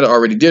 although we kind of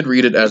already did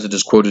read it as it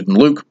is quoted in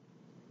Luke.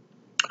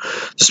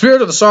 The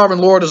Spirit of the Sovereign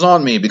Lord is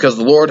on me, because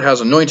the Lord has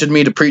anointed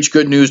me to preach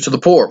good news to the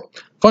poor.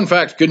 Fun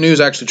fact, good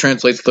news actually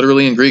translates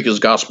literally in Greek as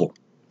gospel.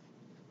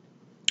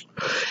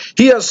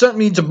 He has sent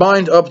me to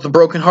bind up the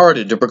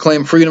brokenhearted, to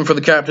proclaim freedom for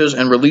the captives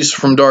and release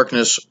from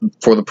darkness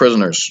for the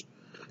prisoners,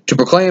 to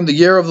proclaim the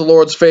year of the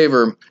Lord's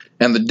favor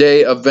and the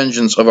day of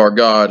vengeance of our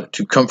God,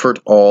 to comfort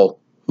all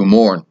who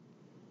mourn.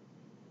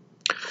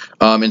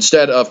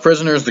 Instead of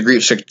prisoners, the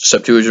Greek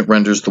Septuagint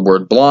renders the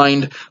word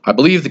blind. I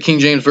believe the King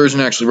James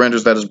Version actually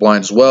renders that as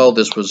blind as well.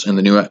 This was in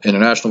the New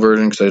International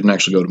Version because I didn't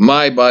actually go to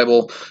my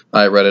Bible.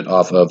 I read it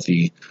off of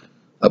the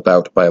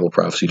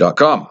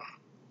aboutbibleprophecy.com.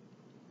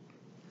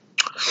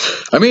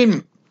 I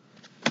mean,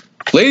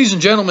 ladies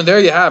and gentlemen, there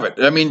you have it.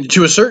 I mean,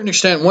 to a certain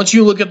extent, once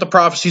you look at the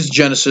prophecies of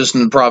Genesis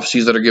and the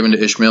prophecies that are given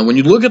to Ishmael, when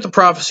you look at the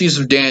prophecies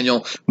of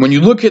Daniel, when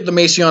you look at the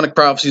messianic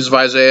prophecies of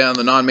Isaiah and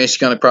the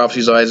non-messianic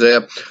prophecies of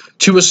Isaiah,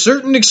 to a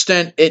certain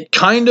extent, it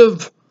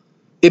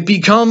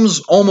becomes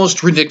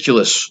almost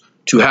ridiculous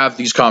to have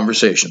these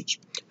conversations.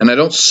 And I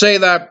don't say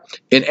that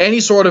in any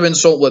sort of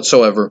insult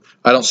whatsoever.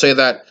 I don't say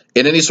that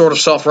in any sort of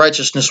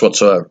self-righteousness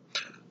whatsoever.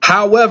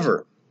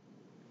 However,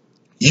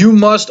 you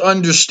must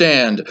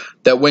understand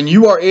that when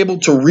you are able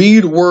to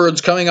read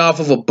words coming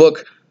off of a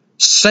book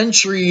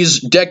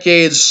centuries,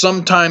 decades,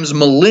 sometimes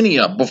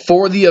millennia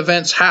before the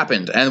events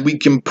happened, and we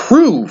can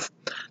prove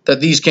that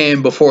these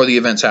came before the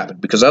events happened,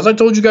 because as I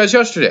told you guys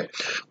yesterday,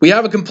 we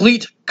have a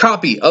complete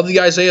copy of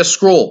the Isaiah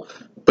scroll.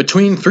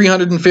 Between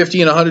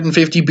 350 and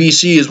 150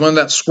 BC is when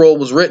that scroll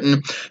was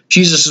written.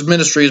 Jesus'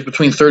 ministry is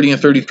between 30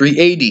 and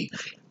 33 AD.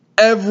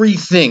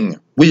 Everything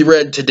we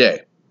read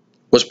today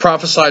was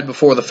prophesied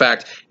before the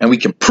fact, and we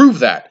can prove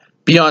that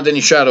beyond any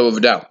shadow of a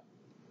doubt.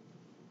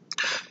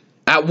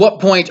 At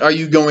what point are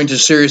you going to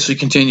seriously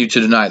continue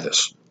to deny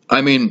this?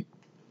 I mean,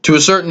 to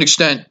a certain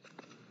extent,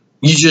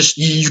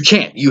 you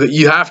can't.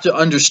 You have to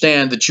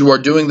understand that you are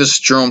doing this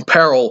at your own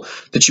peril,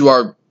 that you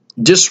are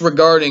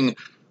disregarding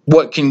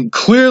what can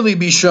clearly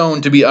be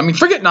shown to be, I mean,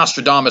 forget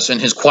Nostradamus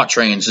and his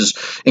quatrains, his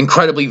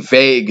incredibly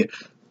vague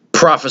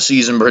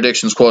prophecies and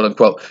predictions, quote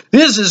unquote.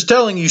 This is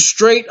telling you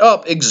straight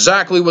up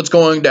exactly what's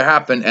going to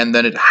happen, and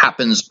then it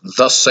happens,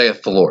 thus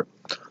saith the Lord.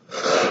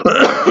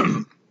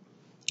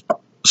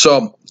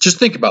 So just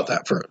think about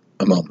that for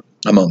a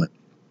moment.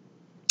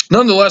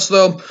 Nonetheless,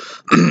 though,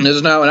 it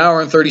is now 1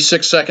 hour and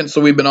 36 seconds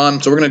that we've been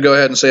on, so we're going to go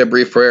ahead and say a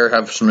brief prayer,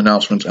 have some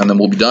announcements, and then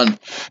we'll be done.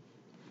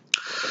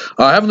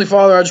 Heavenly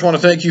Father, I just want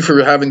to thank you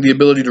for having the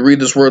ability to read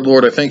this word,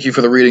 Lord. I thank you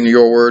for the reading of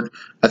your word.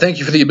 I thank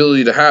you for the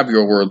ability to have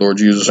your word, Lord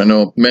Jesus. I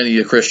know many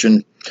a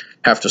Christian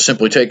have to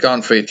simply take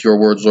on faith your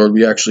words, Lord.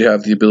 We actually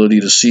have the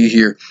ability to see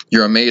here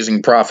your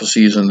amazing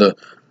prophecies and the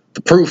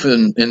proof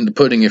in the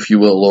pudding, if you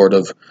will, Lord,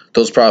 of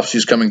those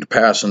prophecies coming to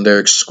pass in their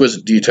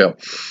exquisite detail.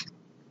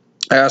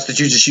 I ask that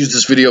you just use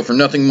this video for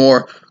nothing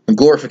more than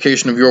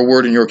glorification of your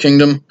word and your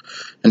kingdom,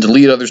 and to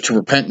lead others to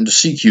repent and to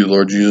seek you,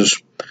 Lord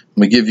Jesus.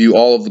 We give you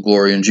all of the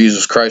glory in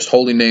Jesus Christ's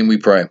holy name we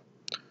pray.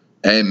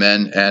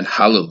 Amen and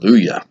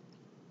hallelujah.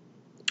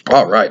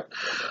 All right.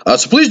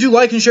 So please do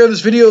like and share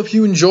this video if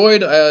you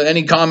enjoyed.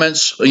 Any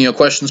comments,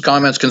 questions,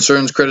 comments,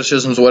 concerns,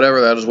 criticisms,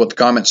 whatever, that is what the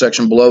comment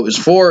section below is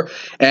for.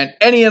 And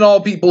any and all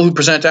people who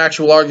present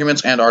actual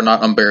arguments and are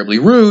not unbearably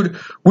rude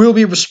will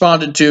be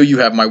responded to. You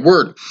have my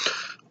word.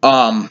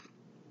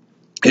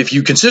 If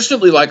you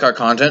consistently like our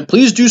content,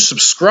 please do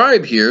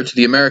subscribe here to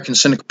the American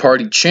Cynic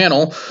Party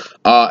channel.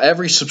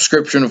 Every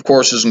subscription, of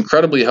course, is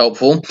incredibly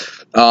helpful.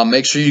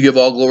 Make sure you give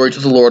all glory to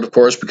the Lord, of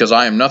course, because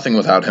I am nothing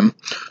without him.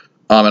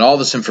 And all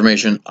this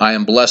information I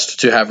am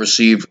blessed to have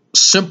received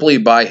simply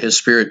by His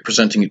Spirit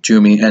presenting it to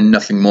me and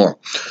nothing more.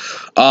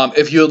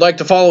 If you would like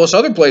to follow us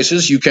other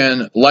places, you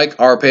can like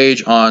our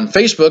page on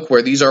Facebook,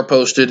 where these are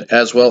posted,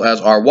 as well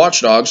as our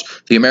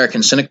watchdogs, the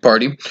American Cynic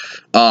Party.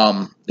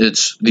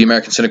 It's the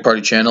American Cynic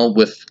Party channel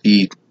with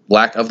the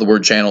lack of the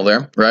word channel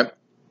there, right?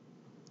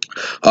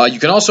 You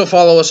can also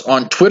follow us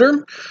on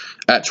Twitter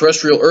at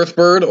Terrestrial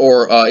Earthbird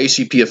or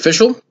ACP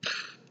Official.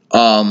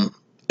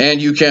 And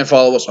you can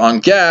follow us on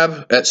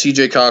Gab at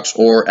C.J. Cox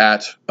or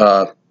at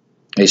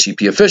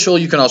ACP Official.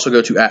 You can also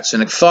go to at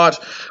Cynic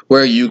Thought,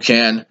 where you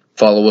can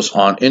follow us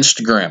on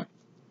Instagram.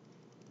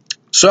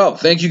 So,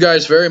 thank you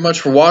guys very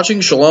much for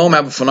watching. Shalom.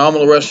 Have a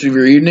phenomenal rest of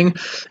your evening.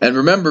 And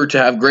remember to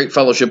have great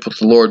fellowship with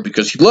the Lord,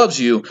 because He loves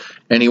you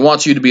and He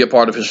wants you to be a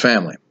part of His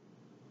family.